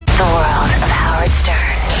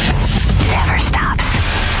Stern never stops.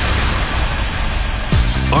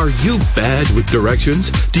 Are you bad with directions?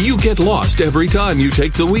 Do you get lost every time you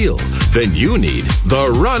take the wheel? Then you need the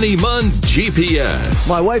Ronnie Munn GPS.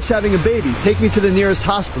 My wife's having a baby. Take me to the nearest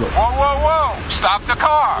hospital. Whoa, whoa, whoa. Stop the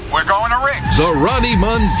car. We're going to Rick's. The Ronnie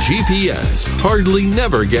Munn GPS hardly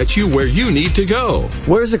never gets you where you need to go.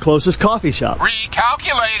 Where's the closest coffee shop?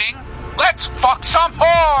 Recalculating. Let's fuck some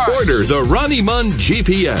whores. Order the Ronnie Munn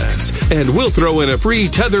GPS, and we'll throw in a free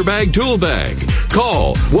tether bag tool bag.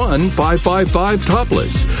 Call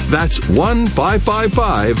 1-555-TOPLESS. That's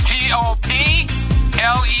 1-555...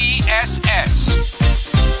 TOPLESS.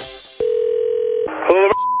 Hello.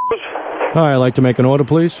 Hi, I'd like to make an order,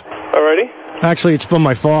 please. Alrighty. Actually, it's for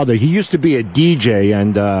my father. He used to be a DJ,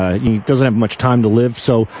 and he doesn't have much time to live,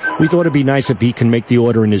 so we thought it'd be nice if he can make the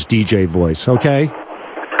order in his DJ voice, okay?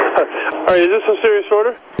 Alright, is this a serious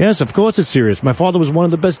order? Yes, of course it's serious. My father was one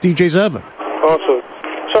of the best DJs ever. Awesome.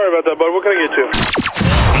 Sorry about that, bud. What can I get you?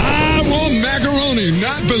 I want macaroni,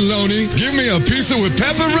 not bologna. Give me a pizza with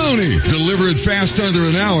pepperoni. Deliver it fast under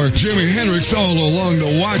an hour. Jimi Hendrix all along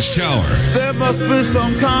the Watchtower. There must be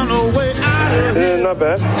some kind of way out of here. Not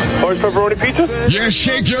bad. Large pepperoni pizza? Yeah,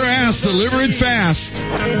 shake your ass. Deliver it fast.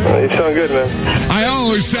 You sound good, man. I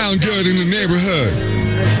always sound good in the neighborhood.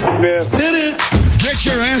 Yeah. Did it? Get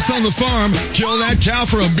your ass on the farm. Kill that cow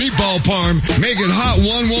for a meatball parm. Make it hot,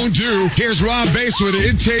 one won't do. Here's Rob Bass with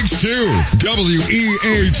It Takes Two.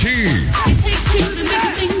 WEAT.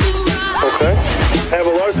 Okay. I have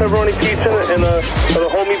a large pepperoni pizza and a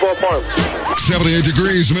whole meatball parm. 78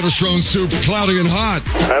 degrees, minestrone soup, cloudy and hot.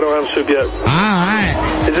 I don't have soup yet. Alright.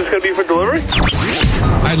 Is this going to be for delivery?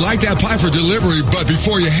 I'd like that pie for delivery, but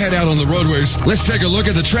before you head out on the roadways, let's take a look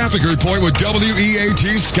at the traffic report with WEAT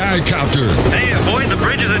Skycopter. Hey, avoid the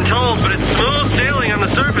bridges and tolls, but it's smooth sailing on the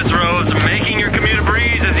surface roads, making your commute a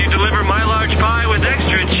breeze as you deliver my large pie with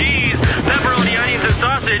extra cheese, pepperoni, onions, and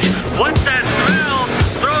sausage. What's that smell?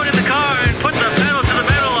 Throw it in the car and put the pedal to the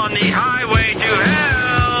metal on the highway to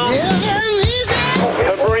hell.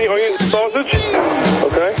 Pepperoni, onion, sausage?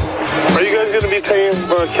 Okay. Are you guys going to be paying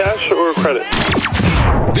cash or credit?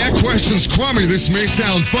 That question's crummy. This may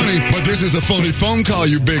sound funny, but this is a phony phone call,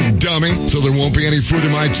 you big dummy. So there won't be any food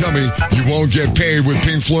in my tummy. You won't get paid with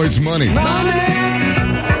Pink Floyd's money.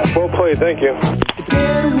 Well played, thank you.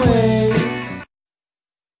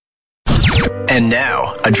 And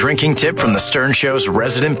now, a drinking tip from the Stern Show's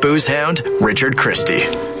resident booze hound, Richard Christie.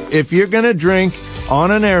 If you're going to drink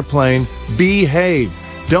on an airplane, behave.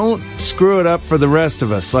 Don't screw it up for the rest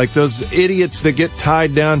of us, like those idiots that get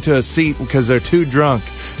tied down to a seat because they're too drunk.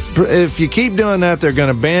 If you keep doing that, they're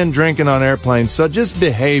going to ban drinking on airplanes, so just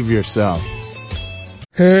behave yourself.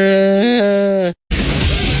 We're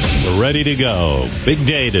ready to go. Big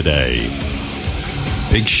day today.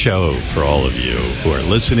 Big show for all of you who are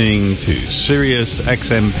listening to Sirius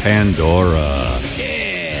XM Pandora.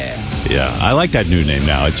 Yeah, I like that new name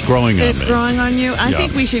now. It's growing on me. It's growing on you? I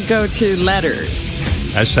think we should go to letters.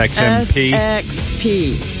 SXMP?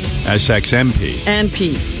 SXP. SXMP. And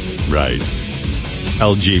P. Right.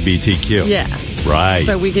 LGBTQ. Yeah. Right.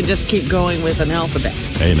 So we can just keep going with an alphabet.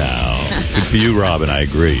 Hey now. Good for you, Robin. I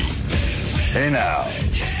agree. Hey now.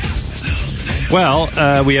 Well,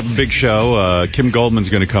 we have a big show. Kim Goldman's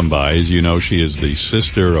going to come by. As you know, she is the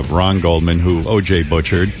sister of Ron Goldman, who O.J.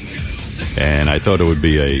 butchered. And I thought it would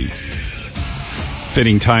be a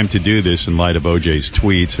fitting time to do this in light of O.J.'s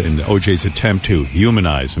tweets and O.J.'s attempt to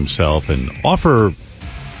humanize himself and offer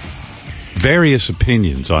various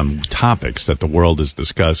opinions on topics that the world is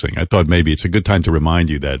discussing. I thought maybe it's a good time to remind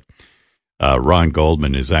you that Ron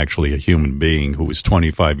Goldman is actually a human being who was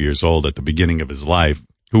 25 years old at the beginning of his life,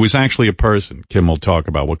 who was actually a person. Kim will talk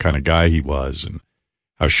about what kind of guy he was and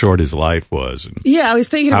how short his life was. And yeah, I was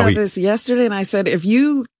thinking about this yesterday, and I said, if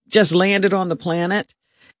you just landed on the planet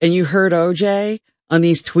and you heard OJ on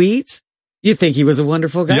these tweets, you'd think he was a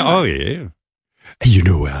wonderful guy. Yeah, oh, yeah. You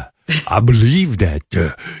know, I believe that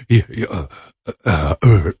here's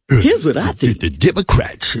what I think. The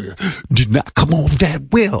Democrats did not come off that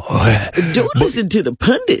well. Don't listen to the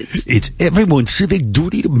pundits. It's everyone's civic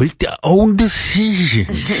duty to make their own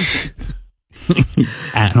decisions.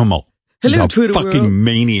 Animal. Hello, He's a Twitter fucking world.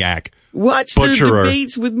 maniac. Watch butcherer. the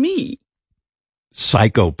debates with me.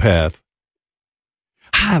 Psychopath.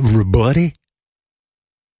 Hi, everybody.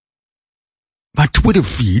 My Twitter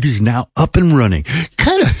feed is now up and running.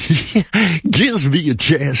 Kind of gives me a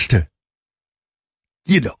chance to,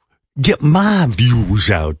 get my views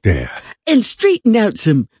out there. And straighten out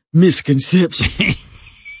some misconceptions.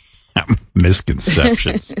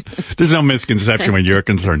 Misconceptions. There's no misconception when you're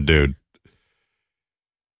concerned, dude.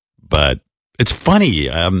 But it's funny.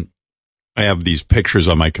 I have these pictures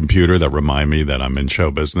on my computer that remind me that I'm in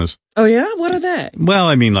show business. Oh, yeah? What are they? Well,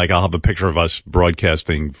 I mean, like I'll have a picture of us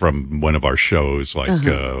broadcasting from one of our shows, like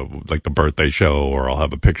the birthday show, or I'll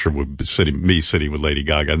have a picture with me sitting with Lady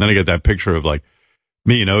Gaga. And then I get that picture of like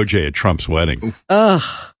me and OJ at Trump's wedding.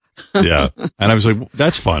 Ugh. Yeah. And I was like,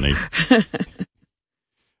 that's funny.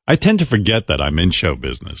 I tend to forget that I'm in show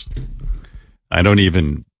business. I don't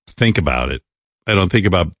even think about it. I don't think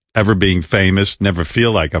about ever being famous, never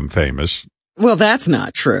feel like I'm famous. Well, that's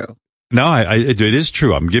not true. No, it is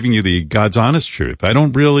true. I'm giving you the God's honest truth. I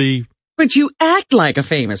don't really... But you act like a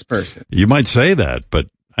famous person. You might say that, but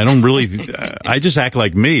I don't really... I just act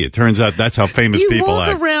like me. It turns out that's how famous people act.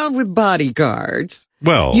 You walk around with bodyguards.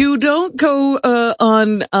 Well... You don't go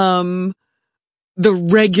on the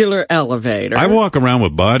regular elevator. I walk around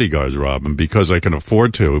with bodyguards, Robin, because I can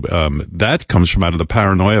afford to. That comes from out of the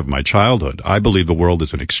paranoia of my childhood. I believe the world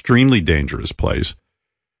is an extremely dangerous place.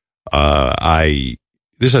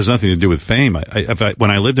 This has nothing to do with fame.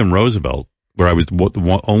 When I lived in Roosevelt, where I was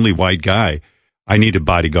the only white guy, I needed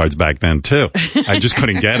bodyguards back then too. I just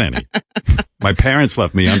couldn't get any. My parents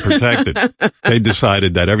left me unprotected. They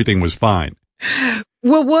decided that everything was fine.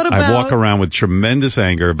 Well, what about... I walk around with tremendous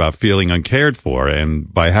anger about feeling uncared for,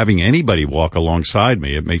 and by having anybody walk alongside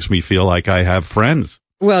me, it makes me feel like I have friends.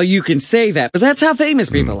 Well, you can say that, but that's how famous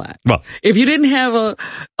people act. Well, if you didn't have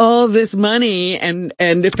all this money and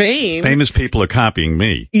fame... Famous people are copying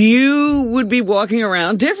me. You would be walking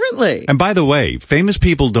around differently. And by the way, famous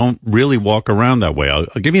people don't really walk around that way. I'll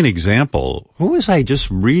give you an example. Who was I just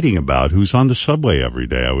reading about who's on the subway every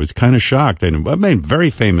day? I was kind of shocked. And I mean, very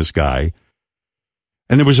famous guy.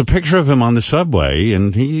 And there was a picture of him on the subway,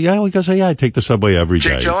 and he goes, oh, yeah, I take the subway every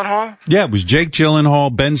day. Jake Gyllenhaal? Yeah, it was Jake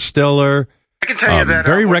Gyllenhaal, Ben Stiller. I can tell you that.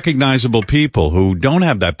 Very recognizable people who don't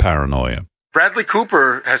have that paranoia. Bradley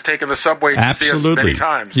Cooper has taken the subway to see us many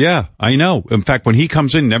times. Yeah, I know. In fact, when he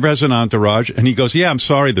comes in, never has an entourage, and he goes, yeah, I'm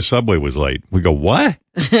sorry the subway was late. We go, what?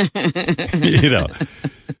 You know.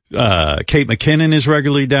 Kate McKinnon is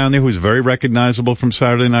regularly down there, who's very recognizable from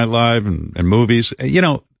Saturday Night Live and movies. You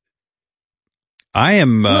know, I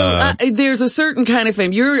am... there's a certain kind of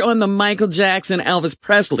fame. You're on the Michael Jackson, Elvis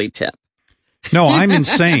Presley tip. No, I'm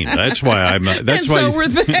insane. That's why I'm... That's why. So were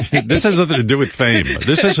they. This has nothing to do with fame.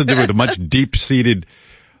 This has to do with a much deep-seated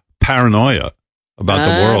paranoia about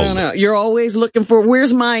the world. I don't know. You're always looking for,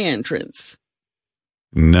 where's my entrance?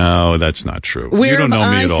 No, that's not true. Where you don't know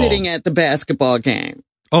am me I at all. sitting at the basketball game?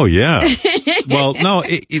 Oh, yeah. Well, no,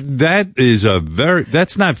 that is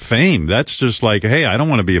that's not fame. That's just like, hey, I don't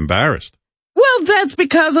want to be embarrassed. Well, that's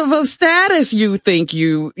because of a status you think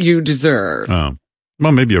you deserve. Oh,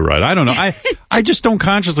 well, maybe you're right. I don't know. I just don't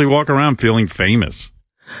consciously walk around feeling famous.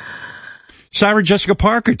 Sarah Jessica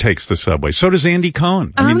Parker takes the subway. So does Andy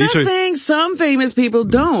Cohen. I'm not saying some famous people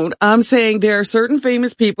don't. I'm saying there are certain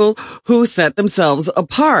famous people who set themselves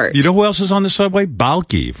apart. You know who else is on the subway?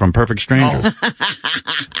 Balky from Perfect Strangers.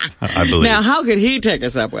 I believe. Now, how could he take a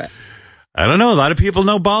subway? I don't know. A lot of people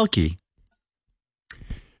know Balky.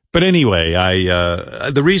 But anyway,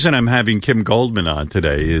 the reason I'm having Kim Goldman on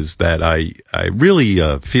today is that I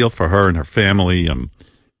really feel for her and her family.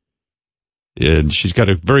 And she's got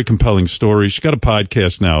a very compelling story. She's got a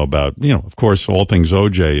podcast now about, of course, all things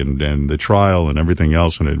OJ and the trial and everything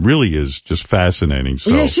else. And it really is just fascinating. So,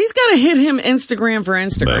 yeah, she's got to hit him Instagram for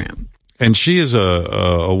Instagram. And she is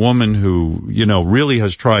a woman who, really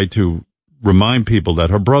has tried to remind people that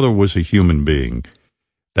her brother was a human being.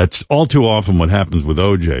 That's all too often what happens with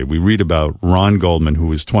OJ. We read about Ron Goldman, who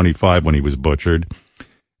was 25 when he was butchered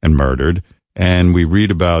and murdered. And we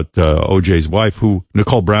read about OJ's wife,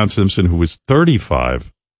 Nicole Brown Simpson, who was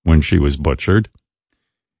 35 when she was butchered.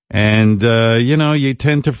 And, you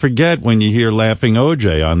tend to forget when you hear Laughing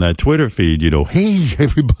OJ on that Twitter feed, hey,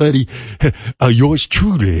 everybody, yours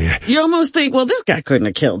truly. You almost think, well, this guy couldn't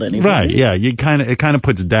have killed anybody. Right, yeah, it kind of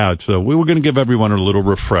puts doubt. So we were going to give everyone a little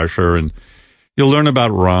refresher, and you'll learn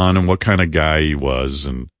about Ron and what kind of guy he was.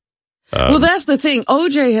 And well, that's the thing.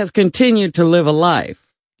 OJ has continued to live a life.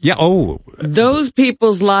 Yeah. Oh, those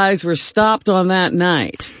people's lives were stopped on that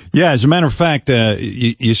night. Yeah. As a matter of fact,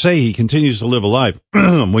 you say he continues to live a life.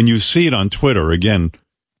 When you see it on Twitter, again,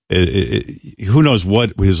 who knows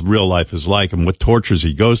what his real life is like and what tortures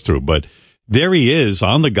he goes through. But there he is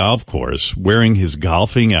on the golf course wearing his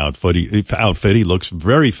golfing outfit. He looks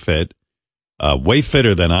very fit, way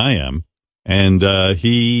fitter than I am. And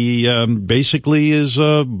he basically is,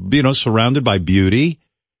 surrounded by beauty.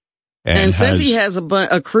 And says he has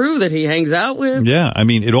a crew that he hangs out with. Yeah, I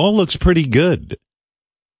mean, it all looks pretty good.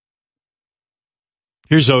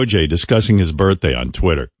 Here's OJ discussing his birthday on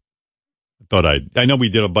Twitter. I know we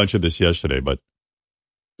did a bunch of this yesterday, but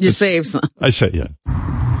You save some. I say, yeah.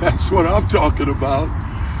 That's what I'm talking about.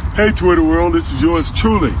 Hey, Twitter world, this is yours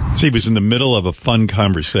truly. See, he was in the middle of a fun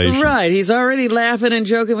conversation. Right. He's already laughing and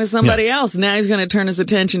joking with somebody else. Now he's going to turn his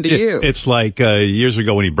attention to you. It's like years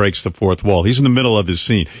ago when he breaks the fourth wall. He's in the middle of his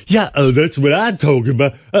scene. Yeah, that's what I'm talking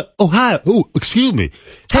about. Hi. Oh, excuse me.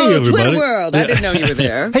 Hey, everybody. Twitter world. I didn't know you were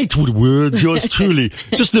there. Hey, Twitter world, yours truly.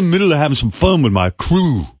 Just in the middle of having some fun with my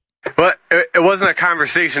crew. Well, it wasn't a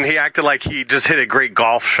conversation. He acted like he just hit a great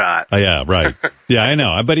golf shot. Oh, yeah, right. Yeah, I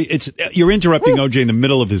know. But you're interrupting OJ in the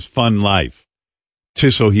middle of his fun life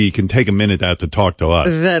so he can take a minute out to talk to us.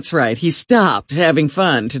 That's right. He stopped having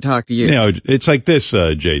fun to talk to you. You know, it's like this,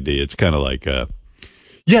 JD. It's kind of like, I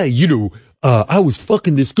was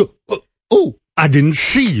fucking this girl. Oh, I didn't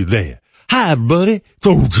see you there. Hi, buddy. It's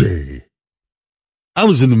OJ. I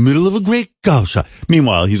was in the middle of a great golf shot.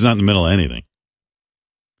 Meanwhile, he's not in the middle of anything.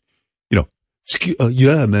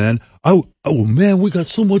 Yeah, man. Oh, man, we got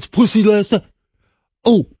so much pussy last night.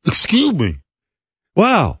 Oh, excuse me.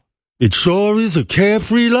 Wow. It sure is a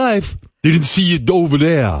carefree life. Didn't see you over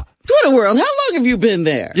there. Twitter world, how long have you been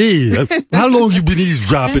there? Yeah. How long you been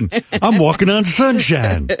eavesdropping? I'm walking on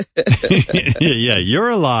sunshine. Yeah, you're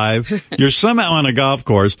alive. You're somehow on a golf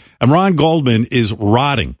course, and Ron Goldman is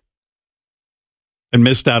rotting and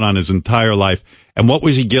missed out on his entire life. And what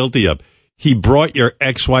was he guilty of? He brought your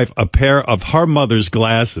ex-wife a pair of her mother's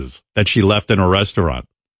glasses that she left in a restaurant,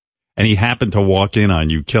 and he happened to walk in on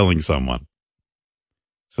you killing someone.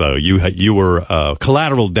 So you were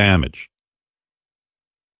collateral damage.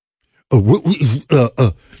 No.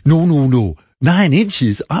 9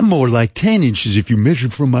 inches? I'm more like 10 inches if you measure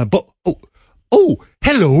from my butt. Oh,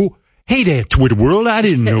 hello. Hey there, Twitter world. I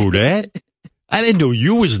didn't know that. I didn't know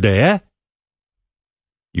you was there.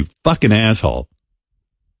 You fucking asshole.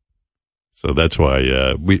 So that's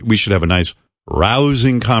why we should have a nice,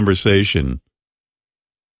 rousing conversation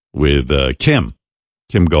with Kim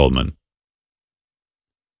Goldman.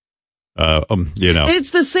 It's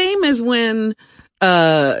the same as when,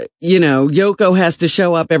 Yoko has to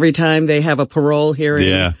show up every time they have a parole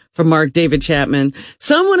hearing for Mark David Chapman.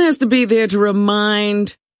 Someone has to be there to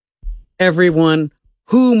remind everyone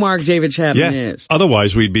who Mark David Chapman is.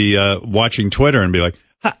 Otherwise, we'd be watching Twitter and be like,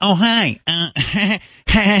 oh, hi.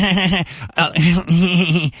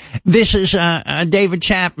 This is David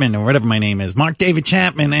Chapman, or whatever my name is, Mark David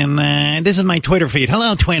Chapman, and this is my Twitter feed.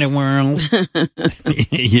 Hello, Twitter world.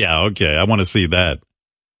 Yeah, okay. I want to see that.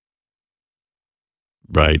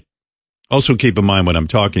 Right. Also, keep in mind when I'm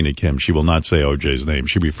talking to Kim, she will not say OJ's name.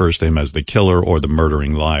 She refers to him as the killer or the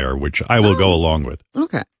murdering liar, which I will go along with.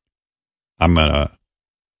 Okay. I'm gonna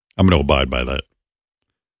abide by that.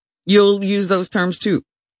 You'll use those terms too.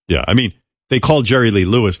 Yeah, I mean, they call Jerry Lee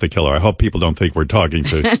Lewis the killer. I hope people don't think we're talking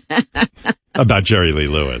about Jerry Lee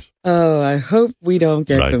Lewis. Oh, I hope we don't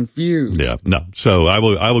get confused. Yeah, no. So I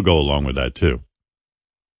will go along with that too.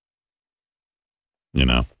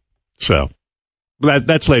 So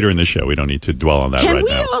that's later in the show. We don't need to dwell on that right now. Can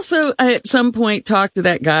we also at some point talk to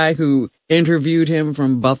that guy who interviewed him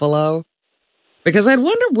from Buffalo? Because I'd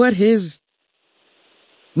wonder what his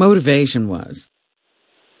motivation was.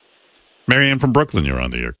 Marianne from Brooklyn, you're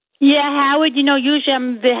on the air. Yeah, Howard, usually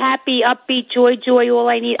I'm the happy, upbeat, joy, all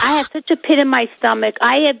I need. I have such a pit in my stomach.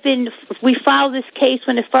 We filed this case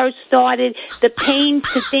when it first started, the pain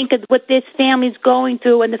to think of what this family's going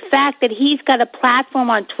through, and the fact that he's got a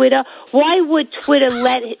platform on Twitter. Why would Twitter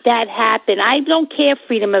let that happen? I don't care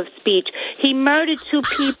freedom of speech. He murdered 2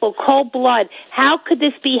 people, cold blood. How could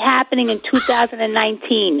this be happening in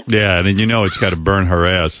 2019? Yeah, and it's got to burn her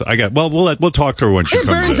ass. We'll talk to her when she comes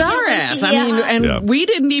in. It burns our ass. We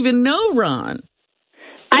didn't even know Ron.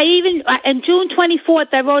 On June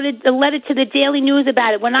 24th, I wrote a letter to the Daily News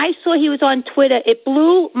about it. When I saw he was on Twitter, it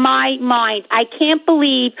blew my mind. I can't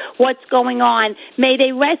believe what's going on. May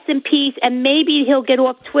they rest in peace, and maybe he'll get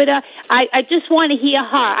off Twitter. I just want to hear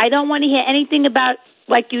her. I don't want to hear anything about,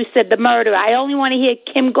 like you said, the murder. I only want to hear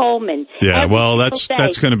Kim Goldman. Yeah, well, that's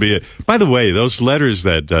going to be it. By the way, those letters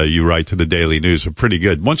that you write to the Daily News are pretty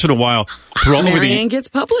good. Once in a while, Marianne gets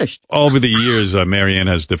published. Over the years, Marianne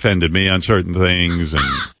has defended me on certain things, and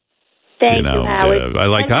Thank you,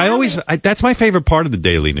 Howard. That's my favorite part of the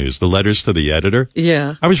Daily News, the letters to the editor.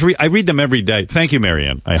 Yeah, I read them every day. Thank you,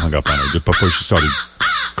 Marianne. I hung up on her just before she started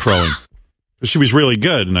crowing. She was really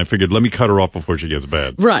good, and I figured, let me cut her off before she gets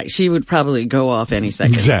bad. Right. She would probably go off any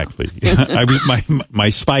second. Exactly.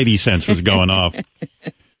 My spidey sense was going off.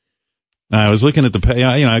 I was looking at the paper.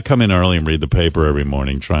 I come in early and read the paper every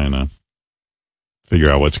morning, trying to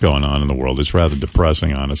figure out what's going on in the world. It's rather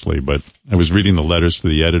depressing, honestly. But I was reading the letters to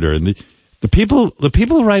the editor, and the people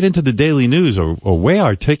who write into the Daily News are way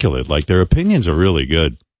articulate. Like, their opinions are really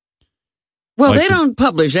good. Well, they don't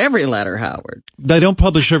publish every letter, Howard. They don't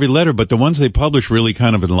publish every letter, but the ones they publish really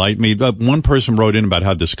kind of enlighten me. One person wrote in about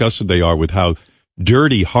how disgusted they are with how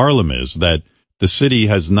dirty Harlem is, that the city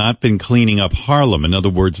has not been cleaning up Harlem. In other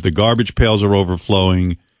words, the garbage pails are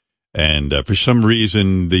overflowing, and for some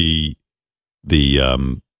reason the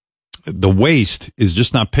waste is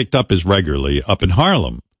just not picked up as regularly up in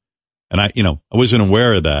Harlem. And I wasn't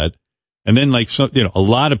aware of that. And then a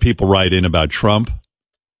lot of people write in about Trump,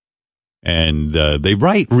 and they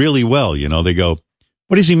write really well. They go,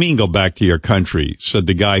 "What does he mean go back to your country?" said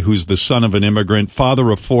the guy who's the son of an immigrant,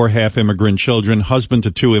 father of 4 half-immigrant children, husband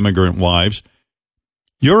to 2 immigrant wives.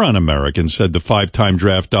 "You're un-American," said the 5-time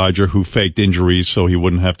draft dodger who faked injuries so he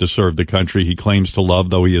wouldn't have to serve the country he claims to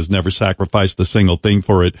love, though he has never sacrificed a single thing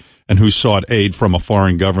for it, and who sought aid from a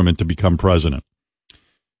foreign government to become president.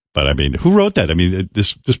 But I mean, who wrote that? I mean,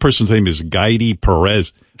 this person's name is Guidi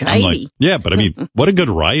Perez. I'm like, yeah, but I mean, what a good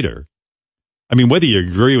writer. I mean, whether you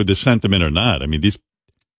agree with the sentiment or not, I mean, these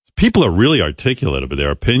people are really articulate about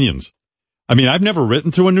their opinions. I mean, I've never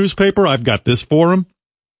written to a newspaper. I've got this forum.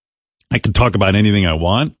 I can talk about anything I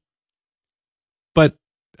want. But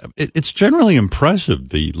it's generally impressive,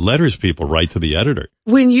 the letters people write to the editor.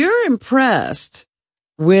 When you're impressed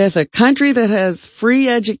with a country that has free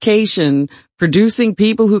education producing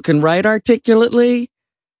people who can write articulately,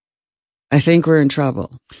 I think we're in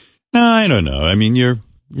trouble. No, I don't know. I mean, you're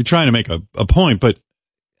trying to make a point, but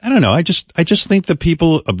I don't know. I just think the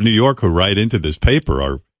people of New York who write into this paper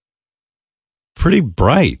are pretty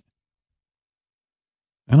bright.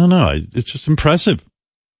 I don't know. It's just impressive.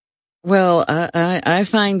 Well, I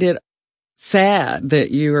find it sad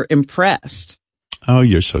that you're impressed. Oh,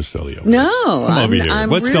 you're so silly. No, come over here.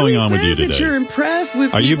 What's really going on with you today? That you're impressed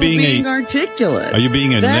with people being articulate. Are you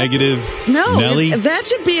being a negative Nelly? That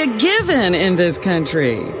should be a given in this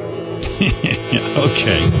country.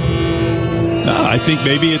 Okay. No, I think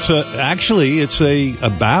maybe it's a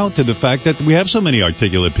bout to the fact that we have so many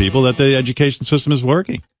articulate people that the education system is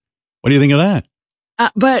working. What do you think of that?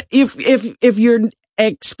 But if you're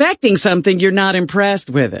expecting something, you're not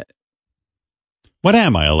impressed with it. What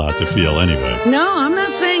am I allowed to feel anyway? No, I'm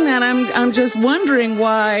not saying that. I'm just wondering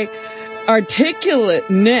why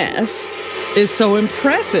articulateness is so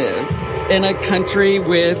impressive in a country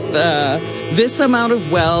with this amount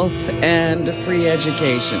of wealth and free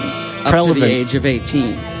education up to the age of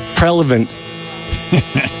 18. Relevant.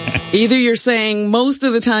 Either you're saying most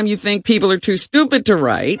of the time you think people are too stupid to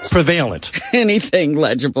write. Prevalent. Anything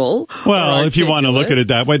legible. Well, if you want to look at it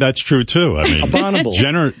that way, that's true too. I mean, abominable.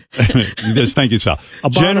 Thank you, Sal.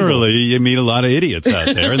 Generally, you meet a lot of idiots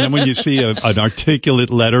out there, and then when you see an articulate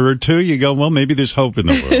letter or two, you go, well, maybe there's hope in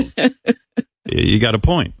the world. You got a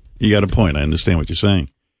point. I understand what you're saying.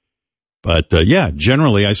 But, yeah,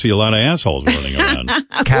 generally I see a lot of assholes running around.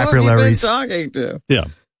 Capillaries. Who have you been talking to? Yeah.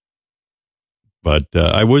 But,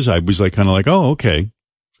 I was like, kind of like, oh, okay.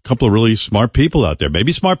 A couple of really smart people out there.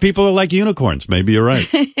 Maybe smart people are like unicorns. Maybe you're right.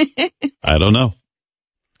 I don't know.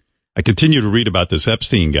 I continue to read about this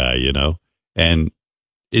Epstein guy, and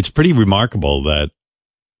it's pretty remarkable that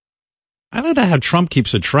I don't know how Trump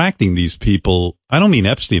keeps attracting these people. I don't mean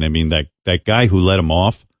Epstein. I mean that guy who let him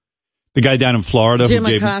off. The guy down in Florida. Jim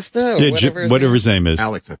Acosta? Whatever his name is.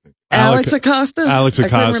 Alex, I think. Alex Acosta? Alex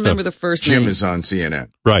Acosta. I couldn't remember the first name. Jim is on CNN.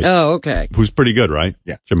 Right. Oh, okay. Who's pretty good, right?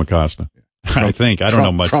 Yeah. Jim Acosta. Trump, I think. I don't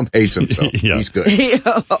know much. Trump hates him, so yeah. He's good.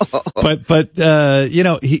 But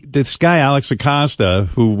this guy, Alex Acosta,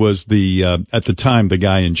 who was at the time, the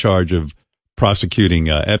guy in charge of prosecuting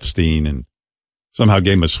Epstein and somehow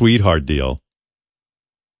gave him a sweetheart deal.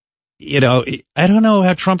 I don't know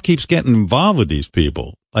how Trump keeps getting involved with these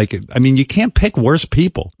people. Like, I mean, you can't pick worse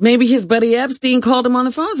people. Maybe his buddy Epstein called him on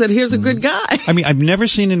the phone and said, here's a good guy. I mean, I've never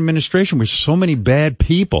seen an administration where so many bad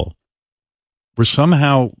people were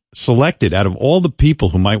somehow selected out of all the people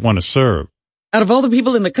who might want to serve. Out of all the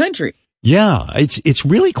people in the country. Yeah, it's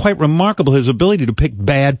really quite remarkable, his ability to pick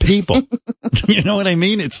bad people. You know what I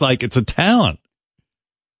mean? It's like, it's a talent.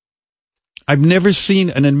 I've never seen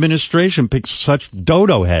an administration pick such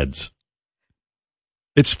dodo heads.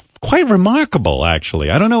 It's quite remarkable,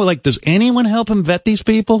 actually. I don't know, like, does anyone help him vet these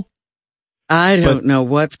people? I don't know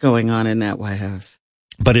what's going on in that White House.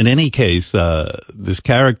 But in any case, this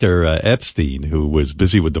character, Epstein, who was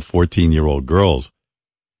busy with the 14-year-old girls,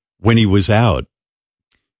 when he was out,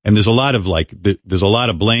 and there's a lot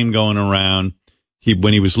of blame going around.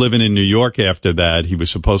 When he was living in New York after that, he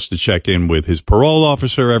was supposed to check in with his parole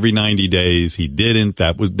officer every 90 days. He didn't.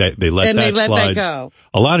 They let that go.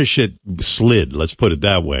 A lot of shit slid. Let's put it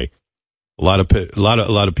that way. A lot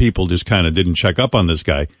of people just kind of didn't check up on this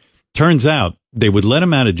guy. Turns out they would let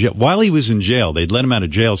him out of jail. While he was in jail, they'd let him out of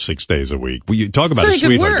jail 6 days a week. You talk about So a he could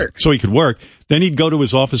sweetheart. work. So he could work. Then he'd go to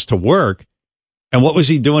his office to work. And what was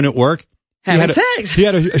he doing at work? Having sex. He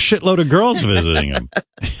had a shitload of girls visiting him.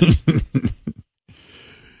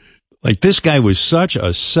 Like, this guy was such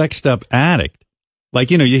a sexed up addict. Like,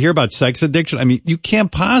 you hear about sex addiction. I mean, you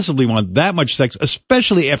can't possibly want that much sex,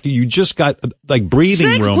 especially after you just got, like, breathing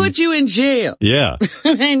Sex room. put you in jail. Yeah.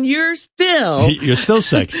 And you're still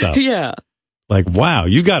sexed up. Yeah. Like, wow,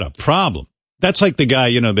 you got a problem. That's like the guy,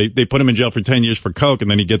 they put him in jail for 10 years for coke, and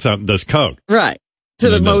then he gets out and does coke. Right. To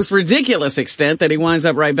the most ridiculous extent that he winds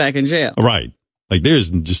up right back in jail. Right. Like, there's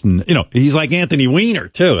just, he's like Anthony Weiner,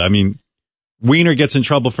 too. I mean, Weiner gets in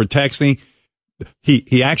trouble for texting.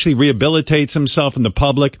 He actually rehabilitates himself in the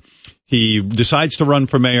public. He decides to run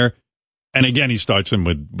for mayor. And again, he starts him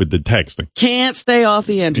with the texting. Can't stay off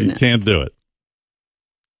the internet. He can't do it.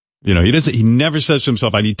 He never says to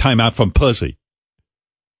himself, I need time out from pussy.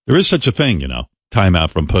 There is such a thing, time out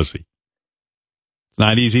from pussy. It's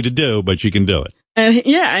not easy to do, but you can do it.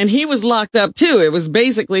 And he was locked up too. It was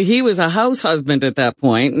basically, he was a house husband at that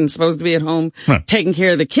point and supposed to be at home taking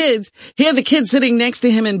care of the kids. He had the kids sitting next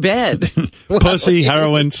to him in bed. Pussy,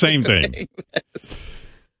 heroin, same thing.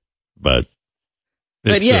 But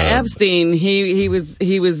yeah, Epstein, he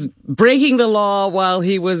was breaking the law while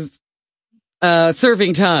he was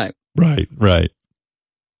serving time. Right.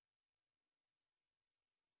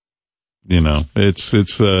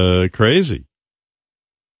 It's crazy.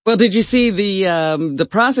 Well, did you see the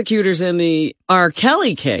prosecutors in the R.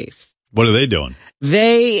 Kelly case? What are they doing?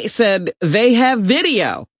 They said they have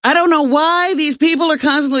video. I don't know why these people are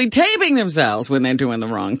constantly taping themselves when they're doing the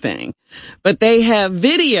wrong thing, but they have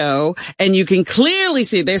video and you can clearly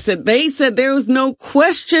see. They said there was no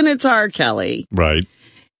question it's R. Kelly. Right.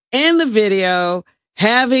 In the video,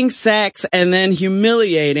 having sex and then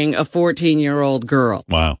humiliating a 14-year-old girl.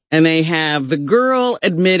 Wow. And they have the girl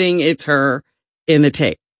admitting it's her in the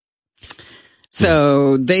tape.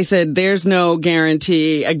 So they said there's no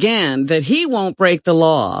guarantee, again, that he won't break the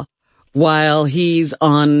law while he's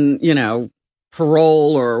on,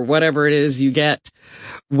 parole or whatever it is you get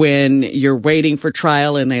when you're waiting for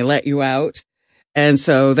trial and they let you out. And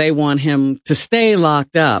so they want him to stay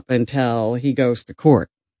locked up until he goes to court.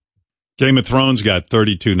 Game of Thrones got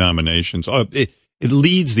 32 nominations. Oh, it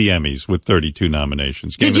leads the Emmys with 32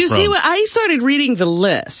 nominations. Did you see what I started reading the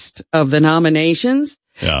list of the nominations?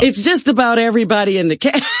 Yeah. It's just about everybody in the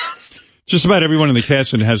cast. Just about everyone in the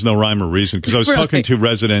cast, and has no rhyme or reason. Because I was talking to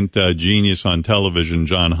resident genius on television,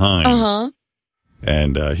 John Hine. Uh-huh.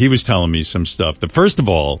 And he was telling me some stuff. That first of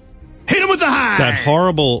all, hit him with the high. That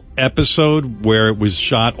horrible episode where it was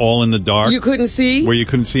shot all in the dark. You couldn't see? Where you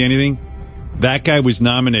couldn't see anything. That guy was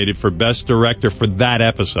nominated for Best Director for that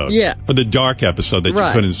episode. Yeah. For the dark episode that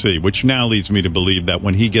you couldn't see, which now leads me to believe that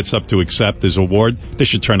when he gets up to accept his award, they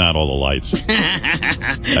should turn out all the lights.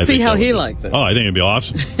 See how he likes it. Oh, I think it'd be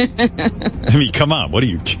awesome. I mean, come on. What are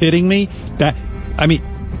you kidding me?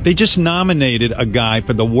 They just nominated a guy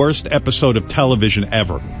for the worst episode of television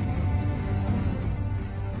ever.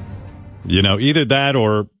 Either that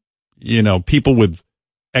or, people with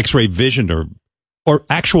X-ray vision or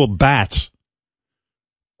actual bats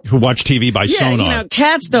who watch TV by sonar.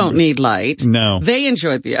 Cats don't need light. No. They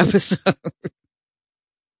enjoyed the episode.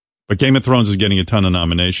 But Game of Thrones is getting a ton of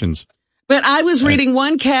nominations. But I was reading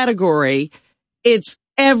one category. It's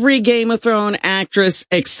every Game of Thrones actress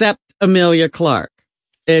except Emilia Clarke.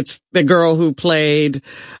 It's the girl who played,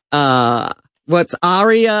 Arya?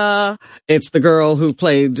 It's the girl who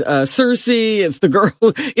played, Cersei. It's the girl,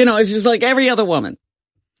 it's just like every other woman.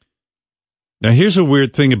 Now, here's a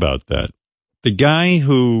weird thing about that. The guy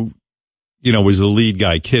who, was the lead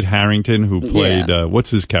guy, Kit Harington, who played,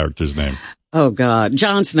 what's his character's name? Oh, God.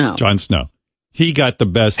 Jon Snow. Jon Snow. He got the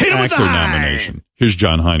Best Actor nomination. Here's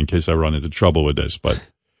John Hine in case I run into trouble with this. But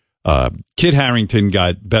Kit Harington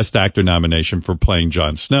got Best Actor nomination for playing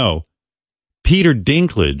Jon Snow. Peter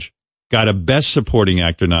Dinklage got a Best Supporting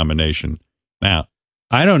Actor nomination. Now,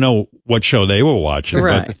 I don't know what show they were watching,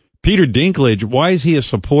 but Peter Dinklage, why is he a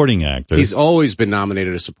supporting actor? He's always been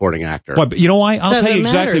nominated as supporting actor. But you know why? I'll tell you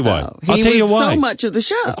exactly why. I'll tell you why. So much of the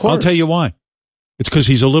show. I'll tell you why. It's because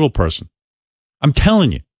he's a little person. I'm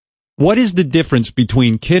telling you. What is the difference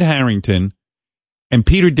between Kit Harington and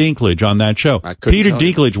Peter Dinklage on that show? Peter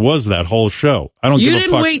Dinklage was that whole show. I don't give a fuck. You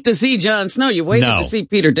didn't wait to see Jon Snow. You waited to see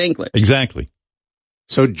Peter Dinklage. Exactly.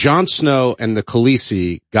 So Jon Snow and the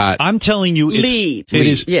Khaleesi got... I'm telling you,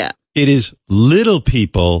 it is little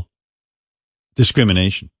people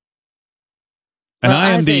discrimination. And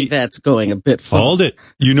I think that's going a bit far. Hold it.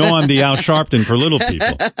 I'm the Al Sharpton for little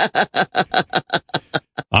people.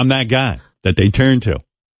 I'm that guy that they turn to.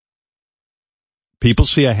 People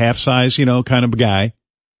see a half-size, kind of a guy,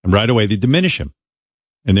 and right away they diminish him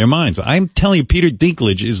in their minds. I'm telling you, Peter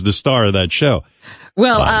Dinklage is the star of that show.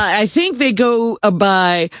 Well, I think they go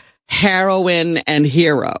by heroine and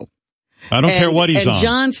hero. I don't care what he's on. And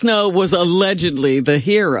Jon Snow was allegedly the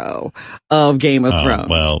hero of Game of Thrones.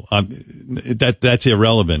 Well, that's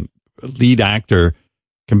irrelevant. Lead actor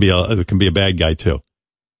can be a bad guy too.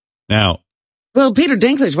 Now, well, Peter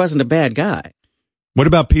Dinklage wasn't a bad guy. What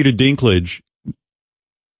about Peter Dinklage?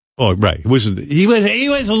 Oh, right. He was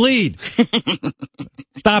a lead.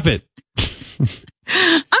 Stop it.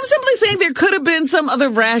 I'm simply saying there could have been some other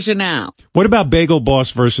rationale. What about Bagel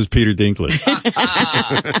Boss versus Peter Dinklage?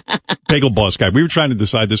 Bagel Boss guy. We were trying to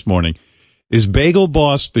decide this morning. Is Bagel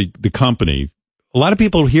Boss the company? A lot of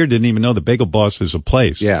people here didn't even know that Bagel Boss is a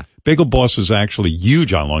place. Yeah. Bagel Boss is actually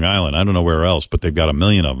huge on Long Island. I don't know where else, but they've got 1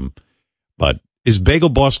 million of them. But is Bagel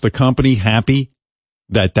Boss the company happy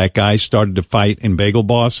that guy started to fight in Bagel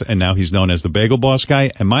Boss and now he's known as the Bagel Boss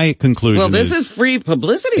guy? And my conclusion Well, this is free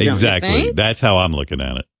publicity, exactly. Don't you think? That's how I'm looking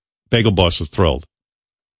at it. Bagel Boss is thrilled.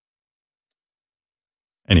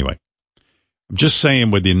 Anyway, I'm just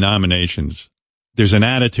saying with the nominations, there's an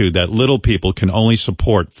attitude that little people can only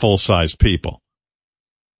support full-sized people.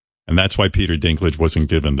 And that's why Peter Dinklage wasn't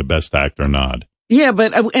given the Best Actor nod. Yeah,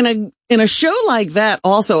 but in a show like that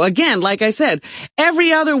also, again, like I said,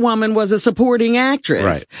 every other woman was a supporting actress.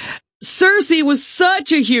 Right. Cersei was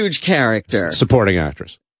such a huge character. Supporting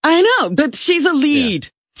actress. I know, but she's a lead.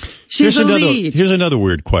 Yeah. She's a lead. Here's another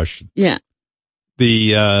weird question. Yeah.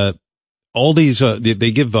 All these,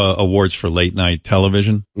 they give awards for late night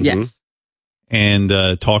television. Yes.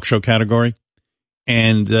 And talk show category.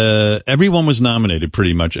 And everyone was nominated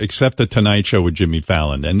pretty much except the Tonight Show with Jimmy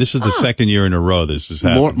Fallon. And this is the second year in a row this has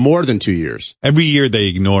happened. More than 2 years. Every year they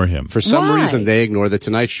ignore him. For some reason, they ignore the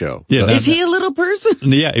Tonight Show. Yeah, is he a little person?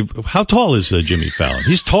 Yeah. How tall is Jimmy Fallon?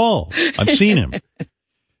 He's tall. I've seen him.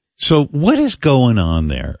 So what is going on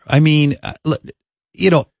there? I mean,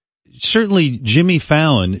 certainly Jimmy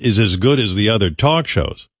Fallon is as good as the other talk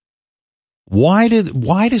shows. Why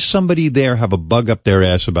does somebody there have a bug up their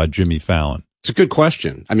ass about Jimmy Fallon? It's a good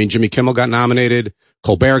question. I mean, Jimmy Kimmel got nominated.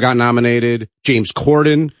 Colbert got nominated. James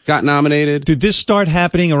Corden got nominated. Did this start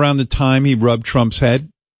happening around the time he rubbed Trump's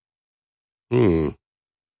head?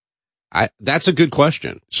 That's a good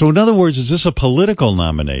question. So in other words, is this a political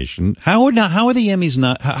nomination? How are the Emmys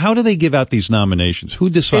not, how do they give out these nominations?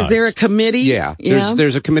 Who decides? Is there a committee? Yeah.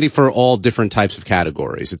 There's a committee for all different types of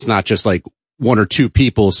categories. It's not just like one or two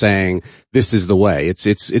people saying this is the way.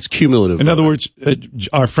 It's cumulative. In other words,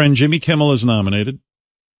 our friend Jimmy Kimmel is nominated.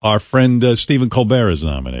 Our friend Stephen Colbert is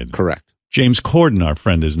nominated. Correct. James Corden, our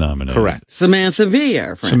friend, is nominated. Correct. Samantha Bee,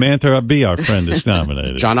 our friend. Samantha Bee, our friend, is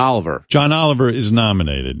nominated. John Oliver. John Oliver is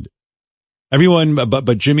nominated. Everyone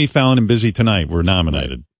but Jimmy Fallon and Busy Tonight were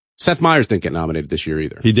nominated. Right. Seth Meyers didn't get nominated this year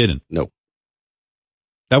either. He didn't? No.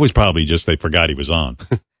 That was probably just they forgot he was on.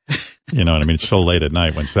 You know what I mean? It's so late at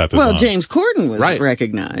night when Seth is on. Well, James Corden was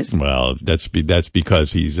recognized. Well, that's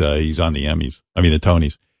because he's on the Emmys. I mean, the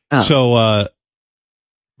Tonys. Oh. So,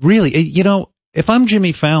 really, if I'm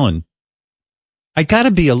Jimmy Fallon, I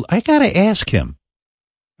gotta ask him.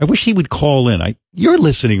 I wish he would call in. You're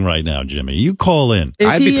listening right now, Jimmy. You call in.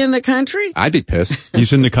 Is he in the country? I'd be pissed.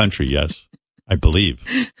 He's in the country, yes. I believe.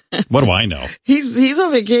 What do I know? He's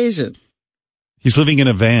on vacation. He's living in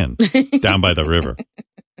a van down by the river.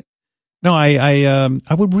 No, I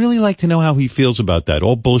would really like to know how he feels about that.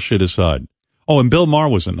 All bullshit aside. Oh, and Bill Maher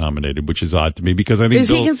wasn't nominated, which is odd to me because I think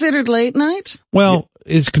he considered late night? Well,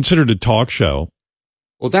 it's considered a talk show.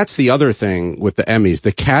 Well, that's the other thing with the Emmys.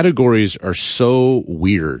 The categories are so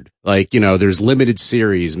weird. Like, there's limited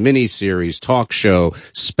series, mini series, talk show,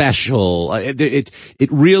 special. It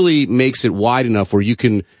really makes it wide enough where you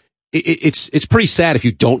can, it's pretty sad if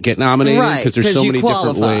you don't get nominated because there's so many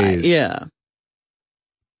different ways. Yeah.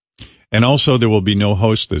 And also there will be no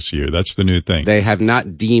host this year. That's the new thing. They have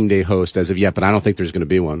not deemed a host as of yet, but I don't think there's going to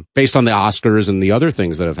be one based on the Oscars and the other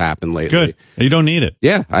things that have happened lately. Good. You don't need it.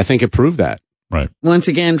 Yeah. I think it proved that. Right. Once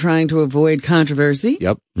again, trying to avoid controversy.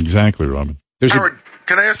 Yep. Exactly, Robin. Howard,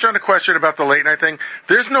 can I ask John a question about the late night thing?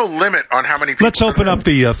 There's no limit on how many people. Let's open up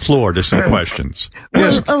the floor to some questions.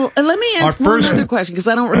 Well, let me ask one other question because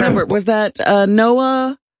I don't remember. Was that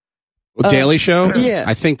Noah? Daily Show? Yeah.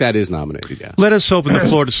 I think that is nominated, yeah. Let us open the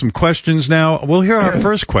floor to some questions now. We'll hear our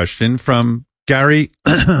first question from Gary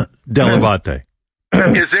Delavate.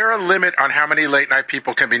 Is there a limit on how many late night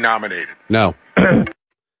people can be nominated? No.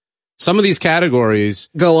 Some of these categories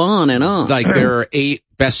go on and on. Like there are 8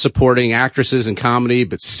 best supporting actresses in comedy,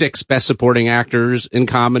 but 6 best supporting actors in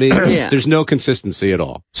comedy. Yeah. There's no consistency at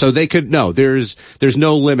all. So they could, no, there's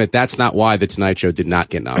no limit. That's not why The Tonight Show did not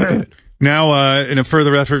get nominated. Now, in a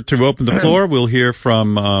further effort to open the floor, we'll hear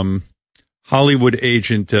from Hollywood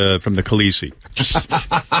agent from the Khaleesi.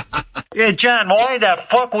 Yeah, John, why the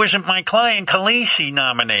fuck wasn't my client Khaleesi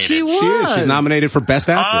nominated? She is. She's nominated for Best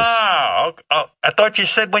Actress. Oh, I thought you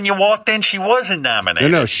said when you walked in she wasn't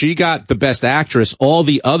nominated. No, she got the Best Actress. All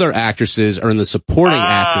the other actresses are in the supporting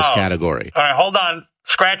actress category. All right, hold on.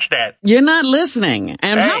 Scratch that. You're not listening.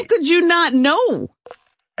 And Hey. how could you not know?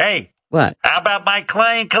 Hey. What? How about my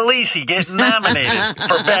client Khaleesi getting nominated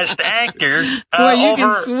for Best Actor? Well, you over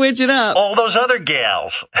can switch it up. all those other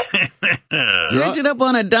gals. Switch it up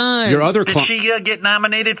on a dime. Your other Did she get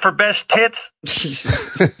nominated for Best Tits?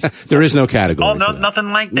 There is no category. Oh, no, nothing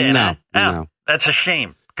like that. No, huh? no. That's a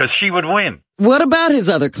shame because she would win. What about his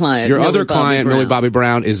other client? Your Millie other client, Bobby Millie Brown? Bobby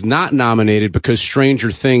Brown, is not nominated because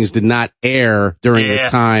Stranger Things did not air during the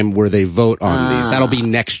time where they vote on these. That'll be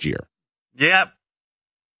next year. Yep.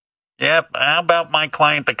 How about my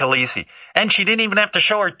client, the Khaleesi? And she didn't even have to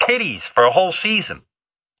show her titties for a whole season.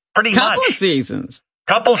 Pretty much. Couple of seasons.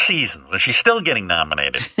 Couple seasons, and she's still getting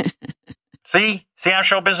nominated. See how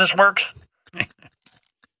show business works?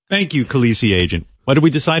 Thank you, Khaleesi agent. What did we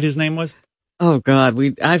decide his name was? Oh God,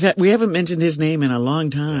 we haven't mentioned his name in a long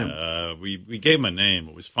time. We gave him a name.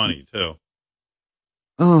 It was funny too.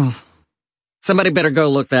 Oh, somebody better go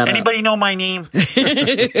look that Anybody know my name?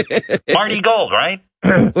 Marty Gold, right?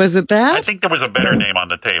 up. Was it that? I think there was a better name on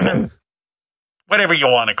the table. Whatever you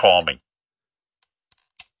want to call me.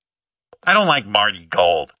 I don't like Marty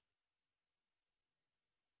Gold.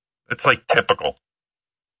 It's like typical.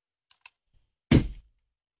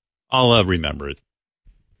 I'll remember it.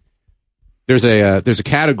 There's a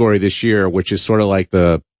category this year which is sort of like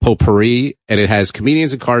the potpourri, and it has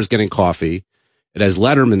comedians in cars getting coffee. It has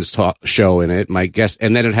Letterman's show in it, my guess,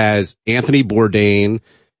 and then it has Anthony Bourdain.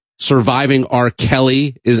 Surviving R.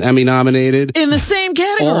 Kelly is Emmy nominated. In the same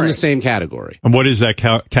category. All in the same category. And what is that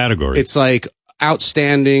category? It's like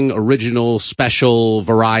outstanding, original, special,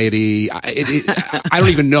 variety. I don't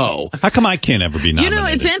even know. How come I can't ever be nominated? You know,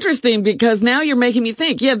 it's interesting because now you're making me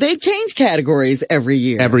think. Yeah, they change categories every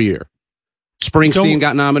year. Every year. Springsteen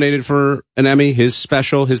got nominated for an Emmy, his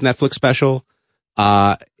Netflix special.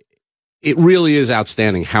 It really is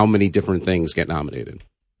outstanding how many different things get nominated.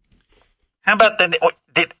 How about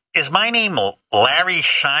is my name Larry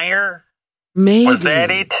Shire? Maybe. Was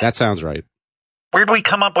that it? That sounds right. Where'd we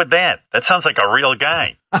come up with that? That sounds like a real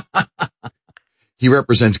guy. He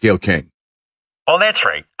represents Gayle King. Oh, that's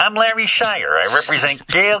right. I'm Larry Shire. I represent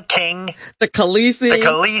Gayle King. The Khaleesi.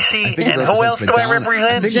 And who else do I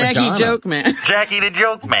represent? Jackie Joke Man. Jackie the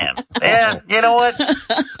Joke Man. Yeah, you know what?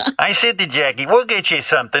 I said to Jackie, we'll get you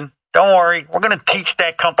something. Don't worry. We're going to teach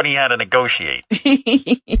that company how to negotiate.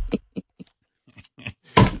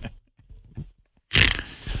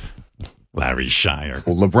 Larry Shire.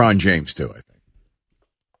 Well, LeBron James, too, I think.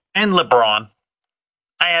 And LeBron.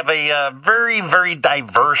 I have a very, very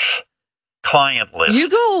diverse client list. You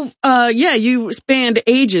go, you spanned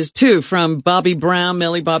ages too, from Bobby Brown,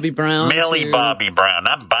 Millie Bobby Brown. Millie Bobby Brown,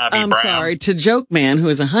 not Bobby I'm Brown. sorry, to Joke Man, who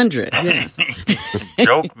is 100. Yeah.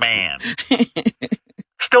 Joke Man.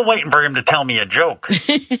 Still waiting for him to tell me a joke.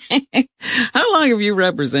 How long have you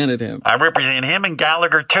represented him? I represent him and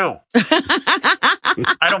Gallagher too.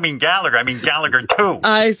 I don't mean Gallagher, I mean Gallagher too.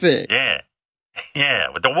 I see. Yeah,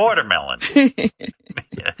 with the watermelon.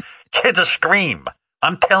 Kids will scream.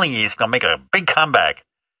 I'm telling you, he's going to make a big comeback.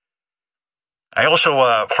 I also,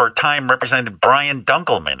 for a time, represented Brian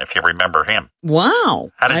Dunkelman, if you remember him. Wow.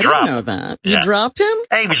 Had a I drop. didn't know that. You Yeah. dropped him?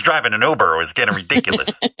 Hey, he was driving an Uber. It was getting ridiculous.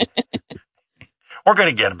 We're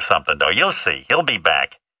going to get him something, though. You'll see. He'll be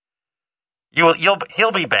back.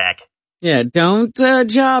 He'll be back. Yeah, don't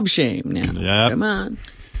job shame now. Yep. Come on.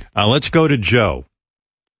 Let's go to Joe.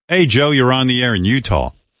 Hey, Joe, you're on the air in Utah.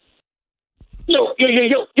 Yo,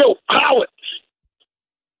 Howard.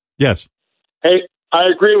 Yes. Hey, I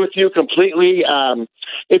agree with you completely.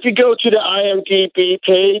 If you go to the IMDb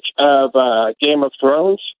page of Game of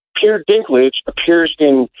Thrones, Peter Dinklage appears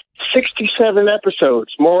in 67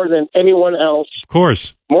 episodes, more than anyone else. Of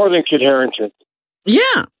course. More than Kit Harington.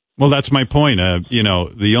 Yeah. Well, that's my point.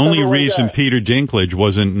 The only reason Peter Dinklage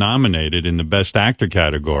wasn't nominated in the Best Actor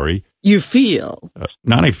category. You feel.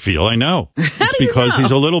 Not I feel, I know. It's because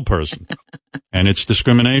he's a little person. And it's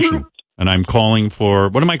discrimination. And I'm calling for,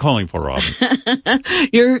 what am I calling for, Robin?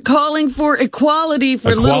 You're calling for equality for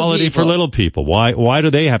little people. Equality for little people. Why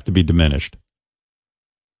do they have to be diminished?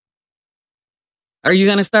 Are you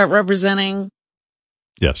going to start representing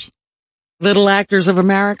Yes. Little Actors of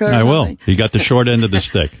America? I will. He got the short end of the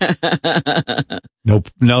stick. No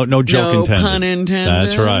joke no intended. pun intended.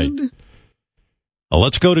 That's right. Well,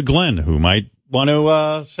 let's go to Glenn, who might want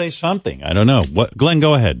to say something. I don't know. Glenn,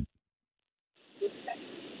 go ahead.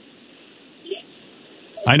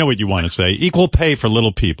 I know what you want to say. Equal pay for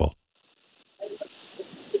little people.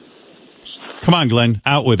 Come on, Glenn,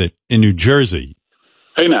 out with it. In New Jersey.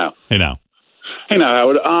 Hey now. Hey now. Hey now,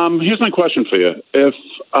 Howard. Here's my question for you. If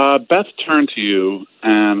Beth turned to you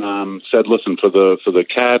and said, "Listen, for the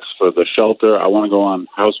cats, for the shelter, I want to go on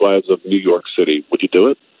Housewives of New York City," would you do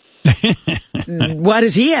it? Why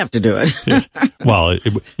does he have to do it? Well,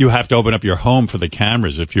 you have to open up your home for the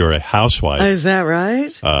cameras if you're a housewife. Is that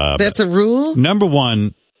right? That's a rule? Number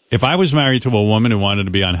one, if I was married to a woman who wanted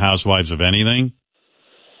to be on Housewives of anything,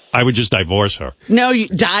 I would just divorce her. No, you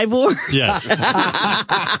divorce? Yeah.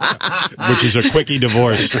 Which is a quickie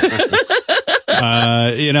divorce.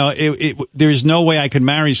 There's no way I could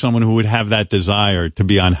marry someone who would have that desire to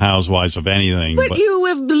be on Housewives of anything. But you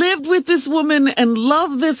have lived with this woman and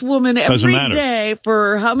loved this woman every day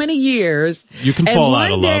for how many years? You can fall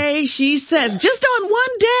out of love. And one day she says, just on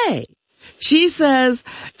one day, she says,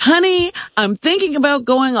 "Honey, I'm thinking about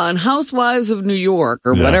going on Housewives of New York,"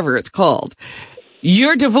 or whatever it's called.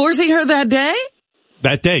 You're divorcing her that day?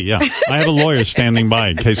 That day, yeah. I have a lawyer standing by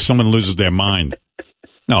in case someone loses their mind.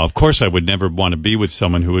 No, of course I would never want to be with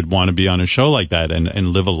someone who would want to be on a show like that and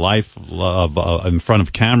live a life of in front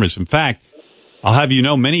of cameras. In fact, I'll have you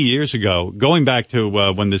know, many years ago, going back to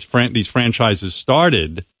when these franchises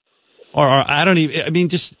started,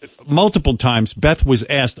 just multiple times, Beth was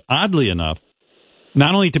asked, oddly enough,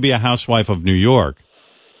 not only to be a housewife of New York,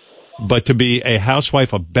 but to be a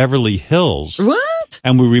housewife of Beverly Hills. What?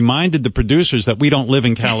 And we reminded the producers that we don't live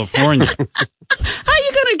in California. How are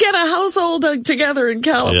you going to get a household together in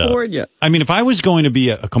California? Yeah. I mean, if I was going to be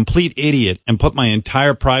a complete idiot and put my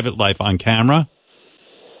entire private life on camera,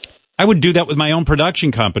 I would do that with my own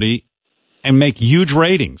production company and make huge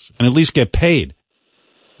ratings and at least get paid.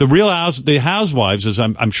 The housewives, as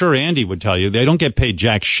I'm sure Andy would tell you, they don't get paid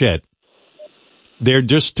jack shit. They're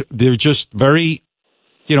just very,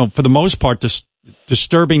 for the most part,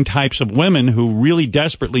 disturbing types of women who really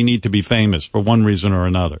desperately need to be famous for one reason or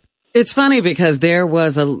another. It's funny because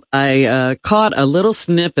I caught a little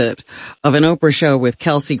snippet of an Oprah show with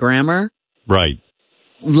Kelsey Grammer. Right.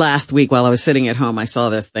 Last week while I was sitting at home, I saw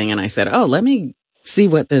this thing and I said, "Oh, let me see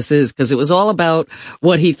what this is," because it was all about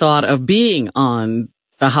what he thought of being on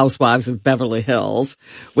the Housewives of Beverly Hills,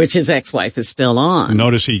 which his ex-wife is still on.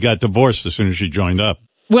 Notice he got divorced as soon as she joined up.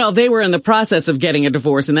 Well, they were in the process of getting a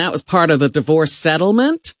divorce, and that was part of the divorce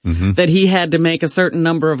settlement, that he had to make a certain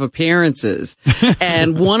number of appearances.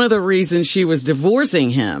 And one of the reasons she was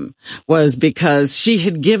divorcing him was because she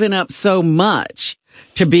had given up so much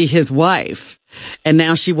to be his wife, and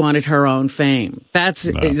now she wanted her own fame. That's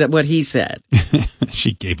what he said.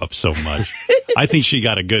 She gave up so much. I think she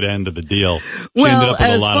got a good end of the deal. She ended up with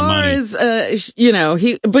a lot of money.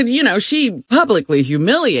 She publicly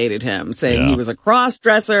humiliated him, saying he was a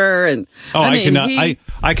cross-dresser. And I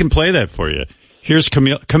can play that for you. Here's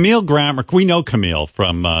Camille Grammer. We know Camille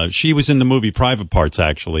from, she was in the movie Private Parts,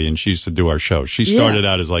 actually, and she used to do our show. She started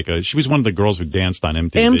out as she was one of the girls who danced on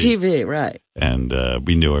MTV. MTV, right. And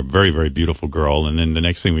we knew her, very, very beautiful girl. And then the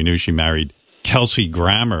next thing we knew, she married Kelsey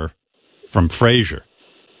Grammer from Frasier.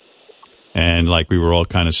 And we were all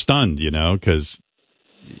kind of stunned, because,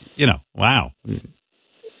 wow,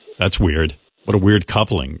 that's weird. What a weird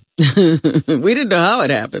coupling. We didn't know how it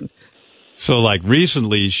happened. So,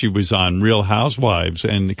 recently she was on Real Housewives,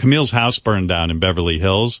 and Camille's house burned down in Beverly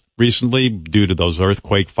Hills recently due to those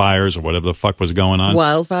earthquake fires or whatever the fuck was going on.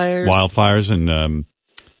 Wildfires. And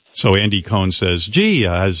so Andy Cohen says, "Gee,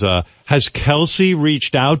 has Kelsey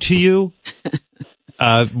reached out to you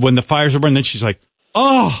when the fires were burning?" Then she's like,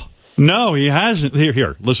 "Oh, no, he hasn't."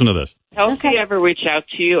 Here, listen to this. Kelsey ever reach out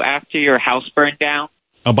to you after your house burned down?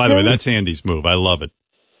 Oh, by the way, that's Andy's move. I love it.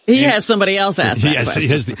 He has somebody else ask that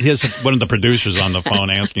question. He has one of the producers on the phone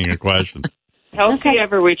asking a question. Kelsey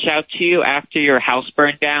ever reach out to you after your house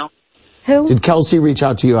burned down? Who? Did Kelsey reach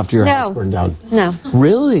out to you after your house burned down? No.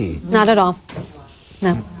 Really? Not at all.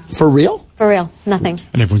 No. For real? For real. Nothing.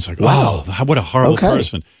 And everyone's like, wow, what a horrible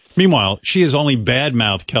person. Meanwhile, she has only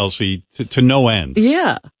badmouthed Kelsey to no end.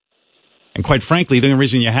 Yeah. And quite frankly, the only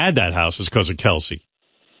reason you had that house is because of Kelsey.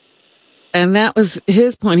 And that was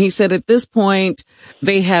his point. He said at this point,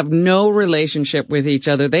 they have no relationship with each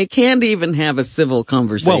other. They can't even have a civil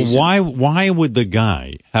conversation. Well, why would the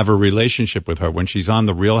guy have a relationship with her when she's on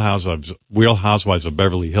the Real Housewives of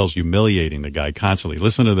Beverly Hills, humiliating the guy constantly?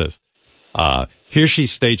 Listen to this. Here she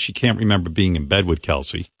states she can't remember being in bed with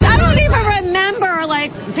Kelsey. I don't even remember,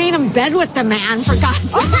 like, being in bed with the man, for God's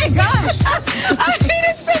sake. Oh, my gosh. I mean,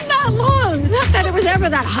 it's been that long. Not that it was ever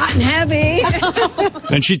that hot and heavy.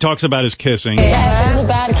 Then she talks about his kissing. Yeah, he's a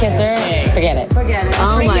bad kisser. Forget it.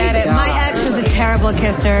 Oh, my God. My ex was a terrible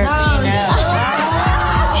kisser.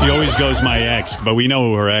 She always goes my ex, but we know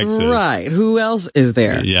who her ex is. Right. Who else is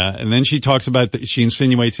there? Yeah, and then she talks about, she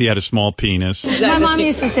insinuates he had a small penis. My mom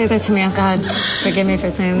used to say that to me. Oh, God, forgive me for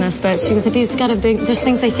saying this, but she goes, if he's got a big, there's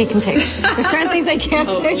things like he can fix. There's certain things I can't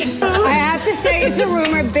fix. I have to say it's a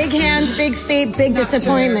rumor. Big hands, big feet, big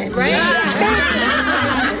disappointment. Right?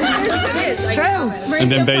 It's true. And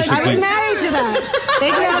then basically, I was married to that.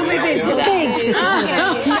 Big hands, big feet, big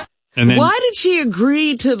disappointment. and then, why did she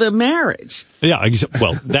agree to the marriage? Yeah,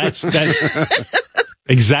 well, that's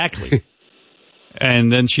exactly.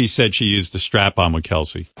 And then she said she used a strap-on with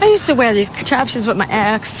Kelsey. I used to wear these contraptions with my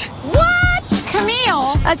ex. What?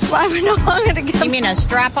 Camille? That's why we're no longer together. You mean a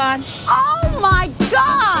strap-on? Oh, my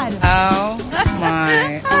God. Oh,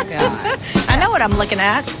 my God. I know what I'm looking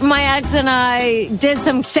at. My ex and I did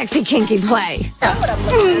some sexy, kinky play.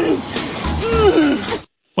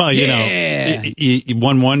 Well, you know,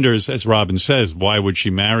 one wonders, as Robin says, why would she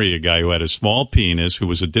marry a guy who had a small penis, who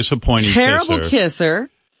was a disappointing Terrible kisser.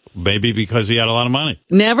 Maybe because he had a lot of money.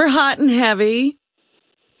 Never hot and heavy.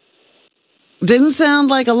 Didn't sound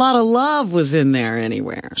like a lot of love was in there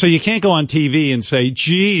anywhere. So you can't go on TV and say,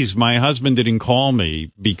 geez, my husband didn't call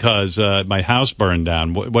me because my house burned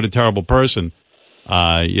down. What a terrible person.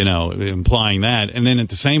 Implying that. And then at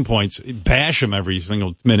the same points, bash him every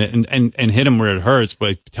single minute and hit him where it hurts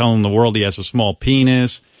by telling the world he has a small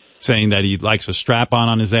penis, saying that he likes a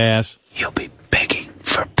strap-on his ass. You'll be begging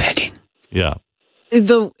for pegging. Yeah. And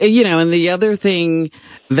the other thing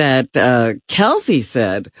that Kelsey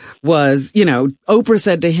said was, Oprah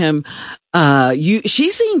said to him, she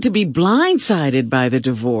seemed to be blindsided by the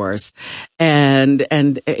divorce. And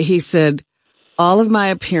he said, all of my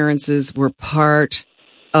appearances were part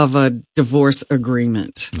of a divorce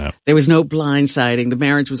agreement. No. There was no blindsiding. The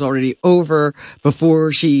marriage was already over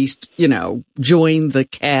before she, joined the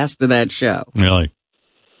cast of that show. Really?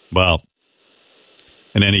 Well,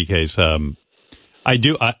 in any case,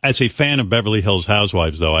 as a fan of Beverly Hills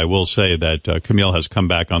Housewives, though, I will say that Camille has come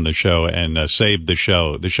back on the show and saved the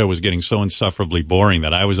show. The show was getting so insufferably boring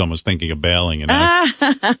that I was almost thinking of bailing.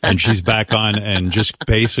 And she's back on and just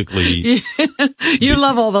basically. You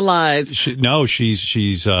love all the lies. She's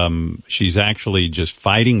actually just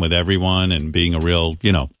fighting with everyone and being a real,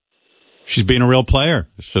 she's being a real player.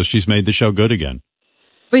 So she's made the show good again.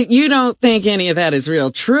 But you don't think any of that is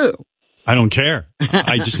real true. I don't care.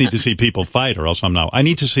 I just need to see people fight, or else I'm not. I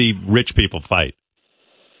need to see rich people fight.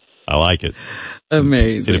 I like it.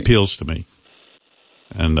 Amazing. It appeals to me.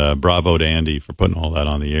 And bravo to Andy for putting all that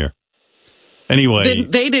on the air. Anyway.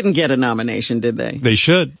 They didn't get a nomination, did they? They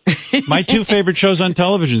should. My two favorite shows on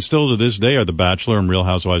television still to this day are The Bachelor and Real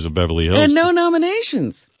Housewives of Beverly Hills. And no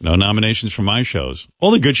nominations. No nominations for my shows.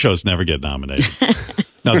 All the good shows never get nominated.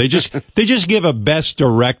 No, they just give a Best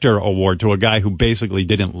Director award to a guy who basically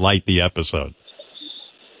didn't light the episode.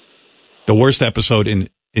 The worst episode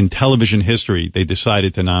in television history, they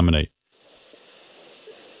decided to nominate.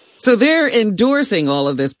 So they're endorsing all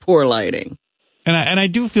of this poor lighting. And I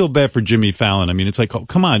do feel bad for Jimmy Fallon. I mean, it's like, oh,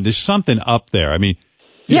 come on, there's something up there. I mean,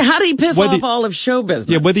 yeah, how do you piss off all of show business?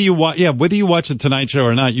 Yeah, whether you watch the Tonight Show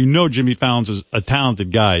or not, Jimmy Fallon's a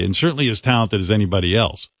talented guy and certainly as talented as anybody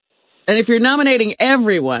else. And if you're nominating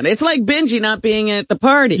everyone, it's like Benji not being at the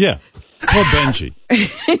party. Yeah. Poor Benji.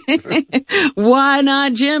 Why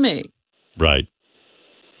not Jimmy? Right.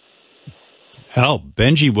 Hell,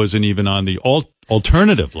 Benji wasn't even on the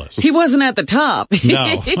alternative list. He wasn't at the top.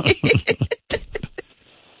 No.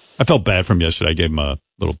 I felt bad for him yesterday. I gave him a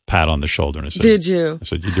little pat on the shoulder and I said, Did you? I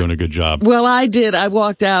said, you're doing a good job. Well, I did. I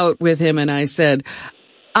walked out with him and I said,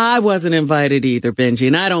 I wasn't invited either, Benji,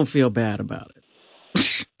 and I don't feel bad about it.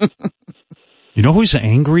 You know who's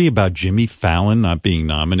angry about Jimmy Fallon not being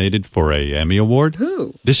nominated for a Emmy Award?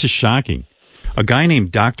 Who? This is shocking. A guy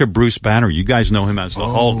named Dr. Bruce Banner. You guys know him as the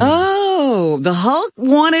Hulk. Oh, the Hulk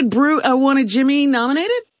wanted Jimmy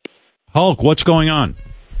nominated? Hulk, what's going on?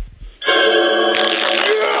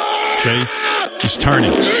 See? He's turning.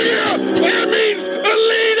 Emmys,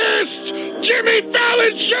 elitist! Jimmy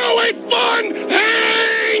Fallon's show ain't fun!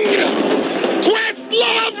 Hang!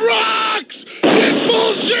 Questlove rocks! This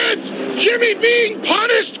bullshit! Jimmy being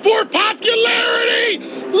punished for popularity!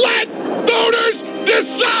 Let voters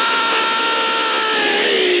decide!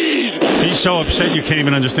 He's so upset you can't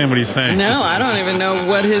even understand what he's saying. No, I don't even know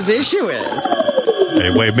what his issue is. Hey,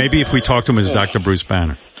 wait, maybe if we talk to him as Dr. Bruce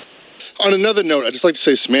Banner. On another note, I'd just like to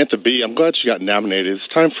say Samantha Bee, I'm glad she got nominated. It's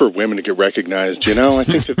time for women to get recognized, you know? I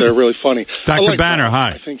think that they're really funny. Dr. Banner,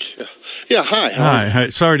 hi. I think, yeah, hi. Hi.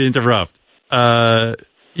 Sorry to interrupt.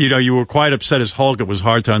 You were quite upset as Hulk. It was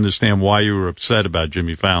hard to understand why you were upset about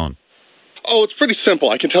Jimmy Fallon. Oh, it's pretty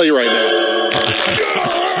simple. I can tell you right now.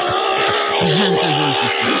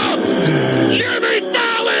 Jimmy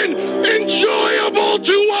Fallon, enjoyable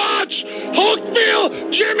to watch.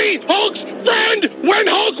 Hulkville, Jimmy, Hulk's friend when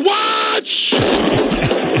Hulk watch.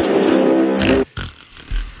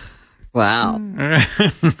 Wow.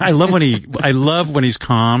 I love when he's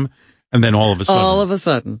calm, and then all of a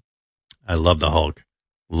sudden. I love the Hulk.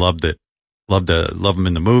 Loved it. Love him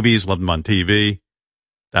in the movies. Loved him on TV.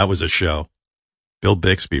 That was a show. Bill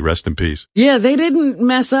Bixby, rest in peace. Yeah, they didn't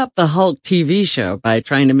mess up the Hulk TV show by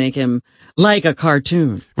trying to make him like a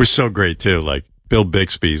cartoon. It was so great too. Like Bill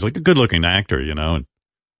Bixby's like a good looking actor, you know, and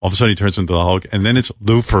all of a sudden he turns into the Hulk, and then it's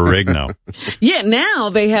Lou Ferrigno. Yeah,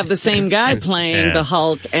 now they have the same guy playing the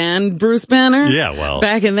Hulk and Bruce Banner. Yeah, well.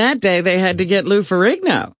 Back in that day, they had to get Lou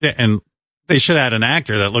Ferrigno. Yeah, and they should have had an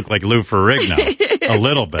actor that looked like Lou Ferrigno a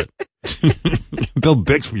little bit. Bill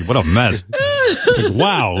Bixby, what a mess. Like,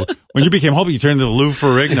 wow. When you became Hulk, you turned into Lou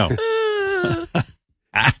Ferrigno.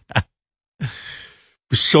 It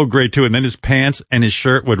was so great too. And then his pants and his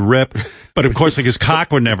shirt would rip, but of course, like his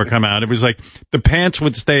cock would never come out. It was like the pants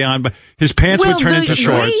would stay on, but his pants would turn into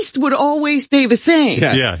shorts. The waist would always stay the same.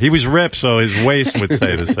 Yes. Yeah, he was ripped, so his waist would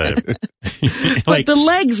stay the same. But the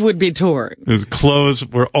legs would be torn. His clothes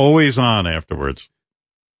were always on afterwards.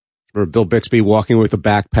 Or Bill Bixby walking with a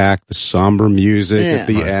backpack, the somber music at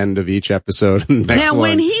the end of each episode. Now,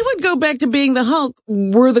 when he would go back to being the Hulk,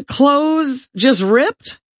 were the clothes just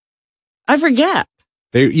ripped? I forget.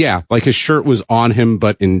 Like his shirt was on him,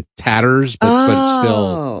 but in tatters, but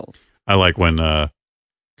still. I like when,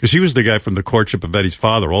 cause he was the guy from The Courtship of Eddie's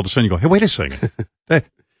Father. All of a sudden you go, hey, wait a second.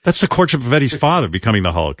 That's The Courtship of Eddie's Father becoming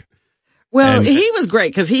the Hulk. Well, he was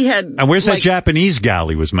great because he had. And where's that Japanese gal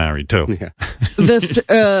he was married to? Yeah.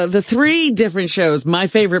 The three different shows. My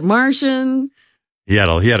Favorite Martian. He had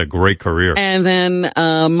a great career. And then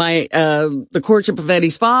The Courtship of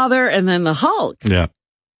Eddie's Father, and then the Hulk. Yeah.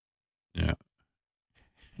 The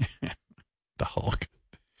Hulk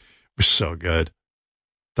was so good.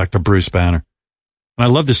 Dr. Bruce Banner. And I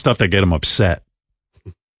love the stuff that get him upset.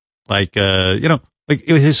 Like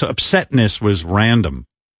his upsetness was random.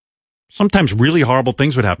 Sometimes really horrible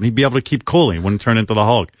things would happen. He'd be able to keep cool. He wouldn't turn into the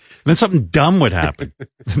Hulk. And then something dumb would happen.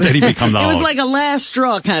 Then he'd become the Hulk. It was like a last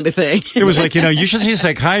straw kind of thing. It was like, you should see a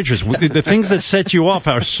psychiatrist. The things that set you off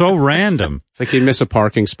are so random. It's like he'd miss a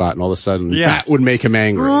parking spot and all of a sudden that would make him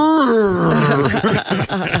angry.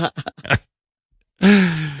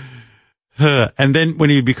 And then when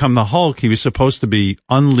he become the Hulk, he was supposed to be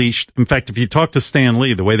unleashed. In fact, if you talk to Stan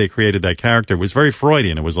Lee, the way they created that character was very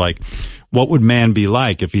Freudian. It was like, what would man be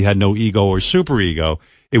like if he had no ego or superego?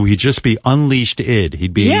 It would just be unleashed id.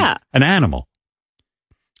 He'd be an animal.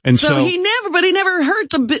 And so he never hurt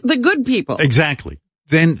the good people. Exactly.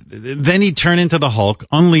 Then he'd turn into the Hulk,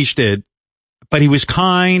 unleashed id, but he was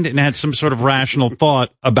kind and had some sort of rational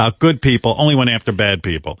thought about good people, only went after bad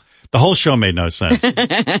people. The whole show made no sense.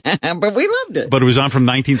 But we loved it. But it was on from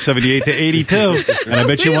 1978 to 82. And I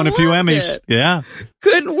bet you won a few Emmys. It. Yeah.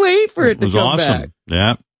 Couldn't wait for it to come awesome. back.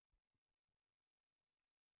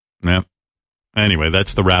 Yeah. Anyway,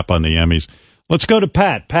 that's the wrap on the Emmys. Let's go to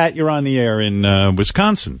Pat. Pat, you're on the air in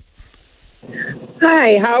Wisconsin.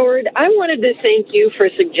 Hi, Howard. I wanted to thank you for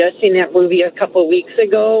suggesting that movie a couple of weeks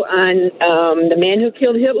ago on The Man Who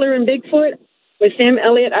Killed Hitler and Bigfoot. With Sam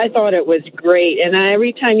Elliott, I thought it was great. And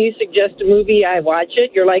every time you suggest a movie, I watch it.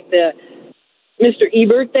 You're like the Mr.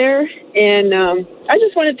 Ebert there. And I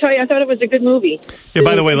just want to tell you, I thought it was a good movie. Yeah,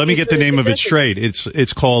 by the way, let me get the name of it straight.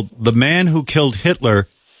 It's called The Man Who Killed Hitler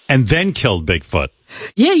and Then Killed Bigfoot.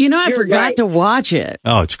 Yeah, I forgot to watch it.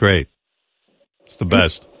 Oh, it's great. It's the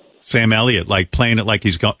best. Sam Elliott, like playing it like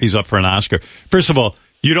he's up for an Oscar. First of all,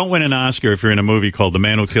 you don't win an Oscar if you're in a movie called The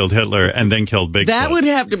Man Who Killed Hitler and Then Killed Bigfoot. That would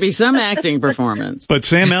have to be some acting performance. But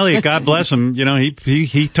Sam Elliott, God bless him,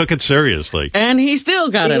 he took it seriously. And he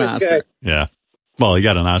still got an Oscar. Good. Yeah. Well, he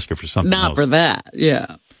got an Oscar for something Not else. for that,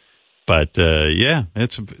 yeah. But,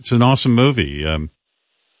 it's an awesome movie.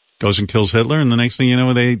 Goes and kills Hitler, and the next thing you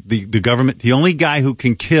know, the government, the only guy who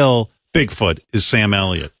can kill Bigfoot is Sam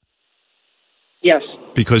Elliott. Yes.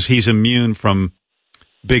 Because he's immune from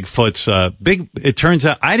Bigfoot's, it turns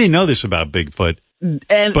out, I didn't know this about Bigfoot.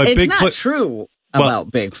 And but it's Bigfoot, not true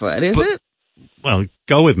about Bigfoot, is it? Well,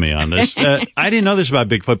 go with me on this. I didn't know this about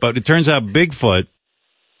Bigfoot, but it turns out Bigfoot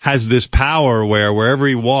has this power where wherever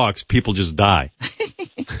he walks, people just die.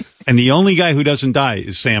 And the only guy who doesn't die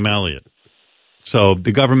is Sam Elliott. So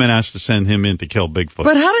the government has to send him in to kill Bigfoot.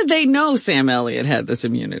 But how did they know Sam Elliott had this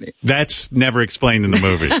immunity? That's never explained in the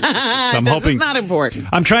movie. So I'm hoping it's not important.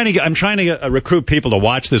 I'm trying to recruit people to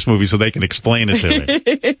watch this movie so they can explain it to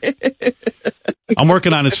me. I'm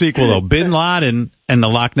working on a sequel though, Bin Laden and the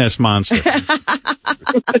Loch Ness Monster.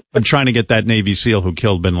 I'm trying to get that Navy SEAL who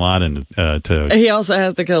killed Bin Laden to. He also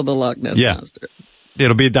has to kill the Loch Ness Monster.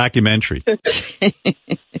 It'll be a documentary.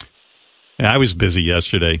 I was busy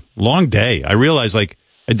yesterday. Long day. I realized, I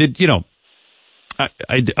did,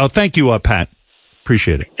 oh, thank you, Pat.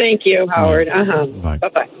 Appreciate it. Thank you, Howard. Bye.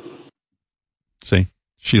 Bye-bye. See,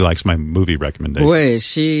 she likes my movie recommendation. Boy, is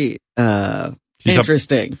she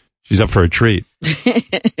interesting. She's up for a treat.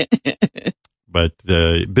 But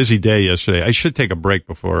busy day yesterday. I should take a break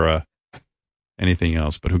before anything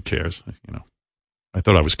else, but who cares? I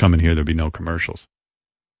thought I was coming here. There'd be no commercials.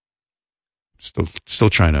 Still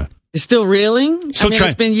trying to. You're still reeling?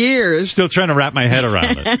 It's been years. Still trying to wrap my head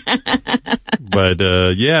around it. But,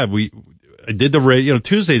 I did the radio.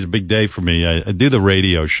 Tuesday's a big day for me. I do the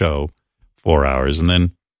radio show 4 hours and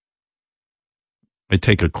then I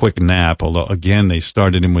take a quick nap. Although again, they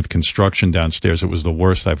started in with construction downstairs. It was the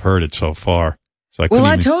worst I've heard it so far. So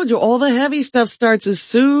I told you all the heavy stuff starts as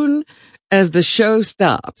soon as the show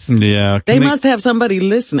stops. Yeah. They must have somebody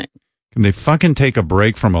listening. Can they fucking take a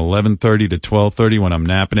break from 11:30 to 12:30 when I'm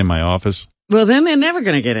napping in my office? Well, then they're never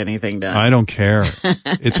going to get anything done. I don't care.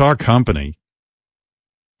 It's our company.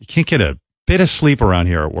 You can't get a bit of sleep around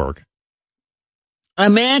here at work.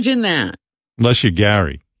 Imagine that. Unless you're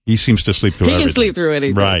Gary. He seems to sleep through everything. He can sleep through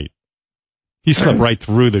anything. Right. He slept right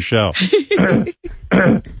through the show.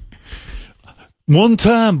 One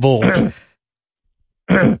time, boy.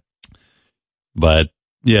 But,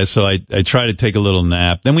 yeah, so I tried to take a little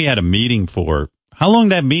nap. Then we had a meeting how long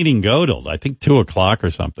did that meeting go till? I think 2:00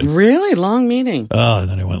 or something. Really? Long meeting. Oh, and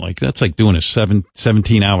then I went that's like doing a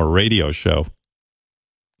 17-hour radio show.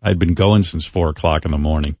 I'd been going since 4:00 in the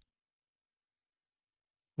morning.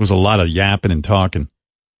 It was a lot of yapping and talking.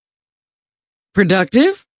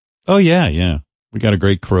 Productive? Oh, yeah. We got a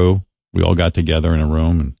great crew. We all got together in a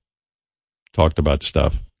room and talked about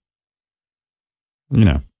stuff.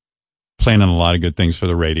 Planning a lot of good things for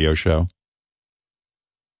the radio show.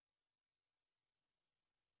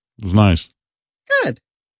 It was nice. Good.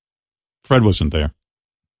 Fred wasn't there.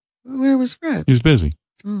 Where was Fred? He was busy.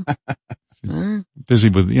 Oh. Busy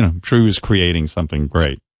with, I'm sure he was creating something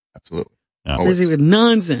great. Absolutely. Yeah. Busy with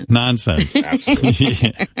nonsense. Absolutely.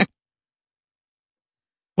 Yeah.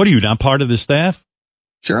 What are you, not part of the staff?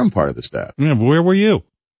 Sure, I'm part of the staff. Yeah, where were you?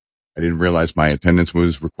 I didn't realize my attendance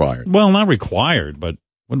was required. Well, not required, but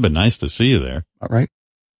would have been nice to see you there. All right.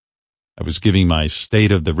 I was giving my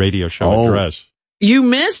state of the radio show address. You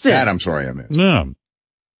missed it. That I'm sorry I missed. No.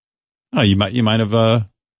 Oh, you might have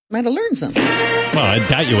might have learned something. Well, I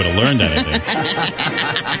doubt you would have learned anything.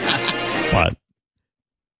 But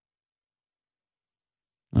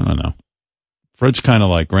I don't know. Fred's kind of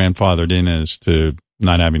like grandfathered in as to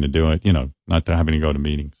not having to do it, not having to go to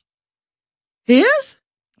meetings. He is?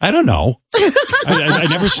 I don't know. I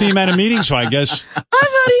never see him at a meeting, so I guess. I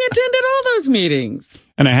thought he attended all those meetings.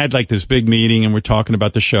 And I had this big meeting and we're talking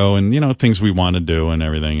about the show and, things we want to do and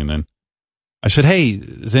everything. And then I said, hey,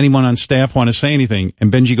 does anyone on staff want to say anything?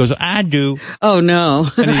 And Benji goes, I do. Oh, no.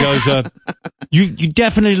 And he goes, you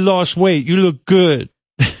definitely lost weight. You look good.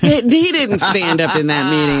 He didn't stand up in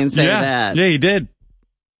that meeting and say that. Yeah, he did.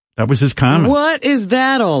 That was his comment. What is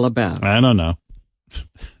that all about? I don't know.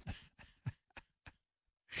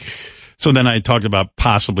 So then I talked about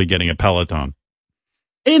possibly getting a Peloton.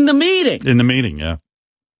 In the meeting? In the meeting, yeah.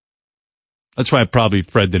 That's why probably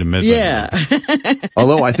Fred didn't miss it. Yeah.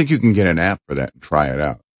 Although I think you can get an app for that and try it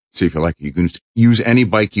out. See if you like it. You can use any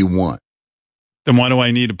bike you want. Then why do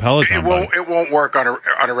I need a Peloton bike? It won't work on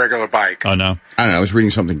a regular bike. Oh, no? I don't know. I was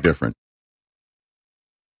reading something different.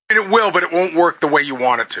 And it will, but it won't work the way you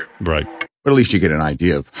want it to. Right. But at least you get an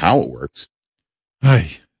idea of how it works.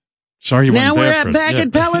 Hey. Sorry you now weren't there. Now we're back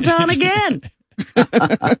at Peloton again.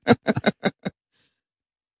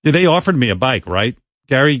 Yeah, they offered me a bike, right?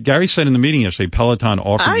 Gary said in the meeting yesterday, Peloton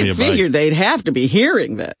offered me a bike. I figured they'd have to be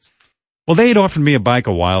hearing this. Well, they had offered me a bike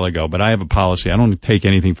a while ago, but I have a policy. I don't take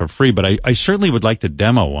anything for free, but I certainly would like to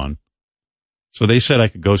demo one. So they said I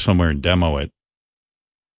could go somewhere and demo it.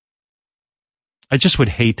 I just would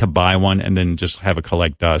hate to buy one and then just have it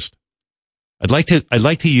collect dust. I'd like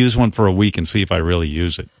to use one for a week and see if I really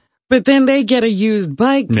use it. But then they get a used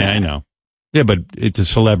bike. Yeah, I know. Yeah, but it's a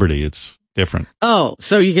celebrity. It's different. Oh,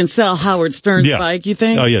 so you can sell Howard Stern's bike, you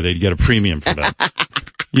think? Oh, yeah, they'd get a premium for that.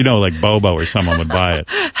 Like Bobo or someone would buy it.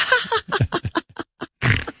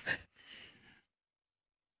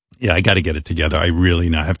 Yeah, I got to get it together. I really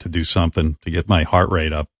now have to do something to get my heart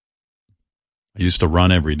rate up. I used to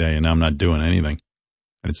run every day, and now I'm not doing anything.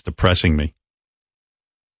 And it's depressing me.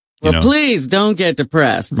 Well, please don't get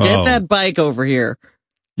depressed. Get that bike over here.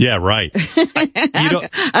 Yeah, right. I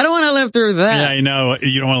don't want to live through that. Yeah, I know.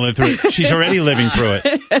 You don't want to live through it. She's already living through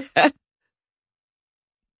it.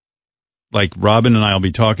 Like Robin and I will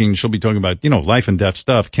be talking. She'll be talking about, life and death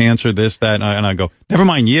stuff, cancer, this, that. And I go, never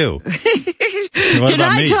mind you. Can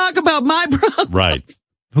I talk about my problem? Right.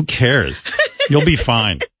 Who cares? You'll be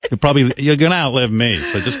fine. You're going to outlive me.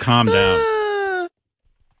 So just calm down.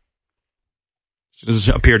 She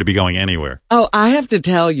doesn't appear to be going anywhere. Oh, I have to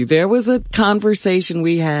tell you, there was a conversation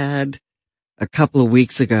we had a couple of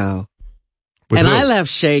weeks ago. With and who? I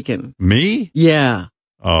left shaken. Me? Yeah.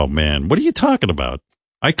 Oh man, what are you talking about?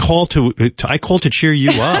 I call to cheer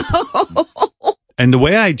you up. And the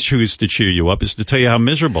way I choose to cheer you up is to tell you how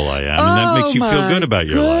miserable I am, and that makes you feel good about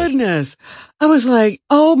your life. Goodness. I was like,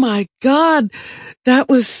 oh my God, that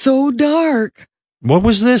was so dark. What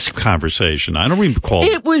was this conversation? I don't recall.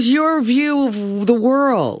 It was your view of the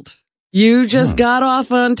world. You just got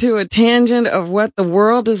off onto a tangent of what the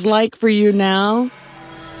world is like for you now.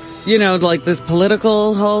 Like this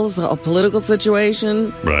whole political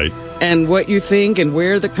situation. Right. And what you think and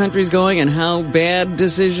where the country's going and how bad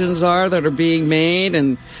decisions are that are being made.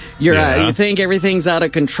 And you think everything's out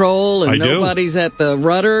of control and nobody's at the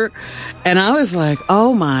rudder. And I was like,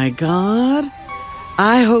 oh my God.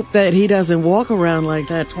 I hope that he doesn't walk around like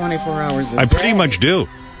that 24 hours a day. I pretty much do.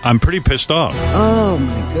 I'm pretty pissed off. Oh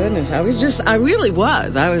my goodness. I really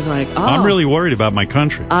was. I was like, I'm really worried about my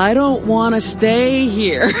country. I don't want to stay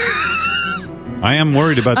here. I am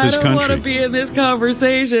worried about this country. I don't want to be in this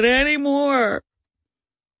conversation anymore.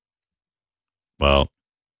 Well,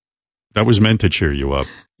 that was meant to cheer you up.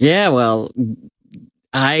 Yeah, well,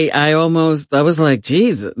 I was like,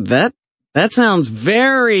 geez, that sounds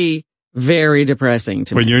very, very depressing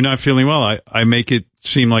to me. When you're not feeling well, I make it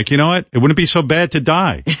seem like, you know what? It wouldn't be so bad to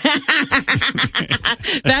die.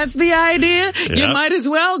 That's the idea. Yep. You might as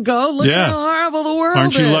well go. Look how horrible the world is.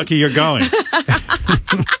 Aren't you lucky you're going?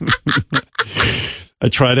 I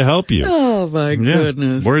try to help you. Oh my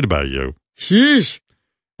goodness. Worried about you. Sheesh.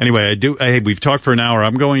 Anyway, we've talked for an hour.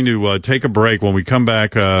 I'm going to take a break. When we come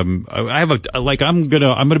back, I'm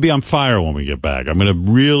gonna be on fire when we get back. I'm gonna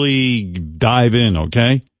really dive in,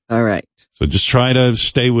 okay? All right. So just try to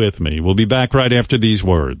stay with me. We'll be back right after these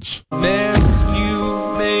words. Hey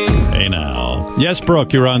now. Yes,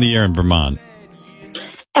 Brooke, you're on the air in Vermont.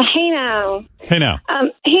 Hey now. Hey now.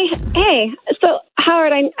 Hey. So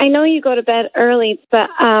Howard, I know you go to bed early, but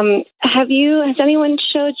has anyone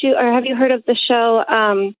showed you, or have you heard of the show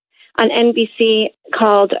on NBC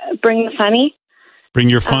called Bring the Funny? Bring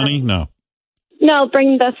Your Funny? No,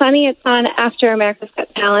 Bring the Funny. It's on after America's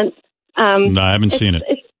Got Talent. No, I haven't seen it.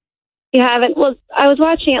 You haven't? Well, I was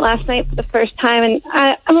watching it last night for the first time, and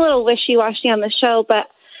I'm a little wishy-washy on the show, but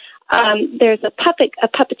there's a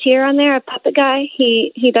puppeteer on there, a puppet guy.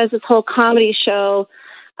 He does this whole comedy show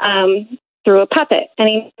through a puppet, and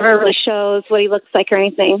he never really shows what he looks like or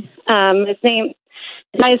anything. The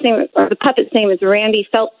puppet's name is Randy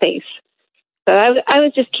Feltface. So I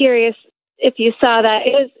was just curious if you saw that.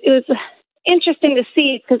 It was interesting to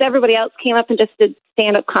see because everybody else came up and just did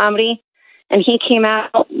stand-up comedy. And he came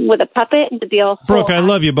out with a puppet and did the whole. Brooke, I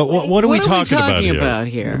love you, but what are we talking about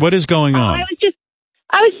here? What is going on?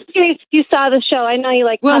 I was just curious if you saw the show. I know you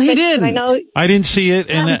like puppets. He didn't. I didn't see it,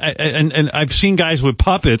 and I've seen guys with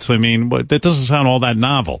puppets. I mean, that doesn't sound all that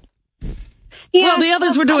novel. Yeah, well, the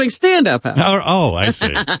others were doing stand-up. Oh, I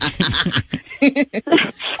see.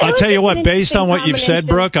 I'll tell you what, based on what you've said,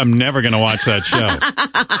 Brooke, I'm never going to watch that show.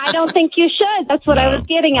 I don't think you should. That's what I was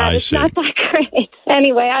getting at. It's not that great.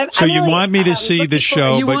 Anyway, So you want me to see the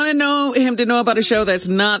show? You want him to know about a show that's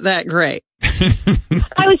not that great.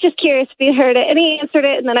 I was just curious if he heard it, and he answered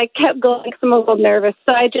it, and then I kept going because I'm a little nervous.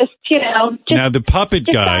 So I just now the puppet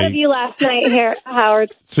guy. Thought of you last night here,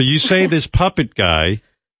 Howard. So you say this puppet guy?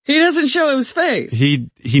 He doesn't show his face. He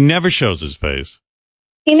never shows his face.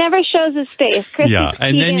 He never shows his face. Yeah,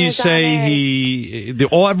 and then you say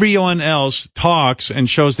everyone else talks and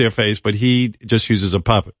shows their face, but he just uses a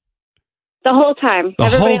puppet. The whole time.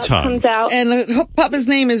 Everybody else comes out. And the puppet's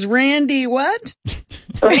name is Randy what?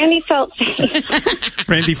 Randy Feltstein.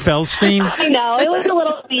 Randy Feldstein? I know. It was a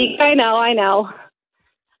little weak. I know.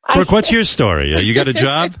 Brooke, what's your story? You got a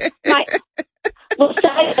job? I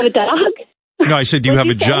have a dog. No, I said, do you have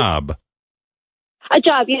a job? A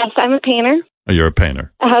job, yes. I'm a painter. Oh, you're a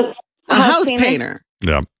painter. A house painter.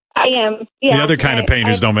 Yeah. I am. Yeah. The other kind of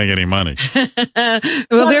painters don't make any money.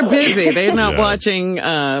 Well, they're busy. They're not watching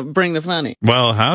Bring the Funny. Well, how?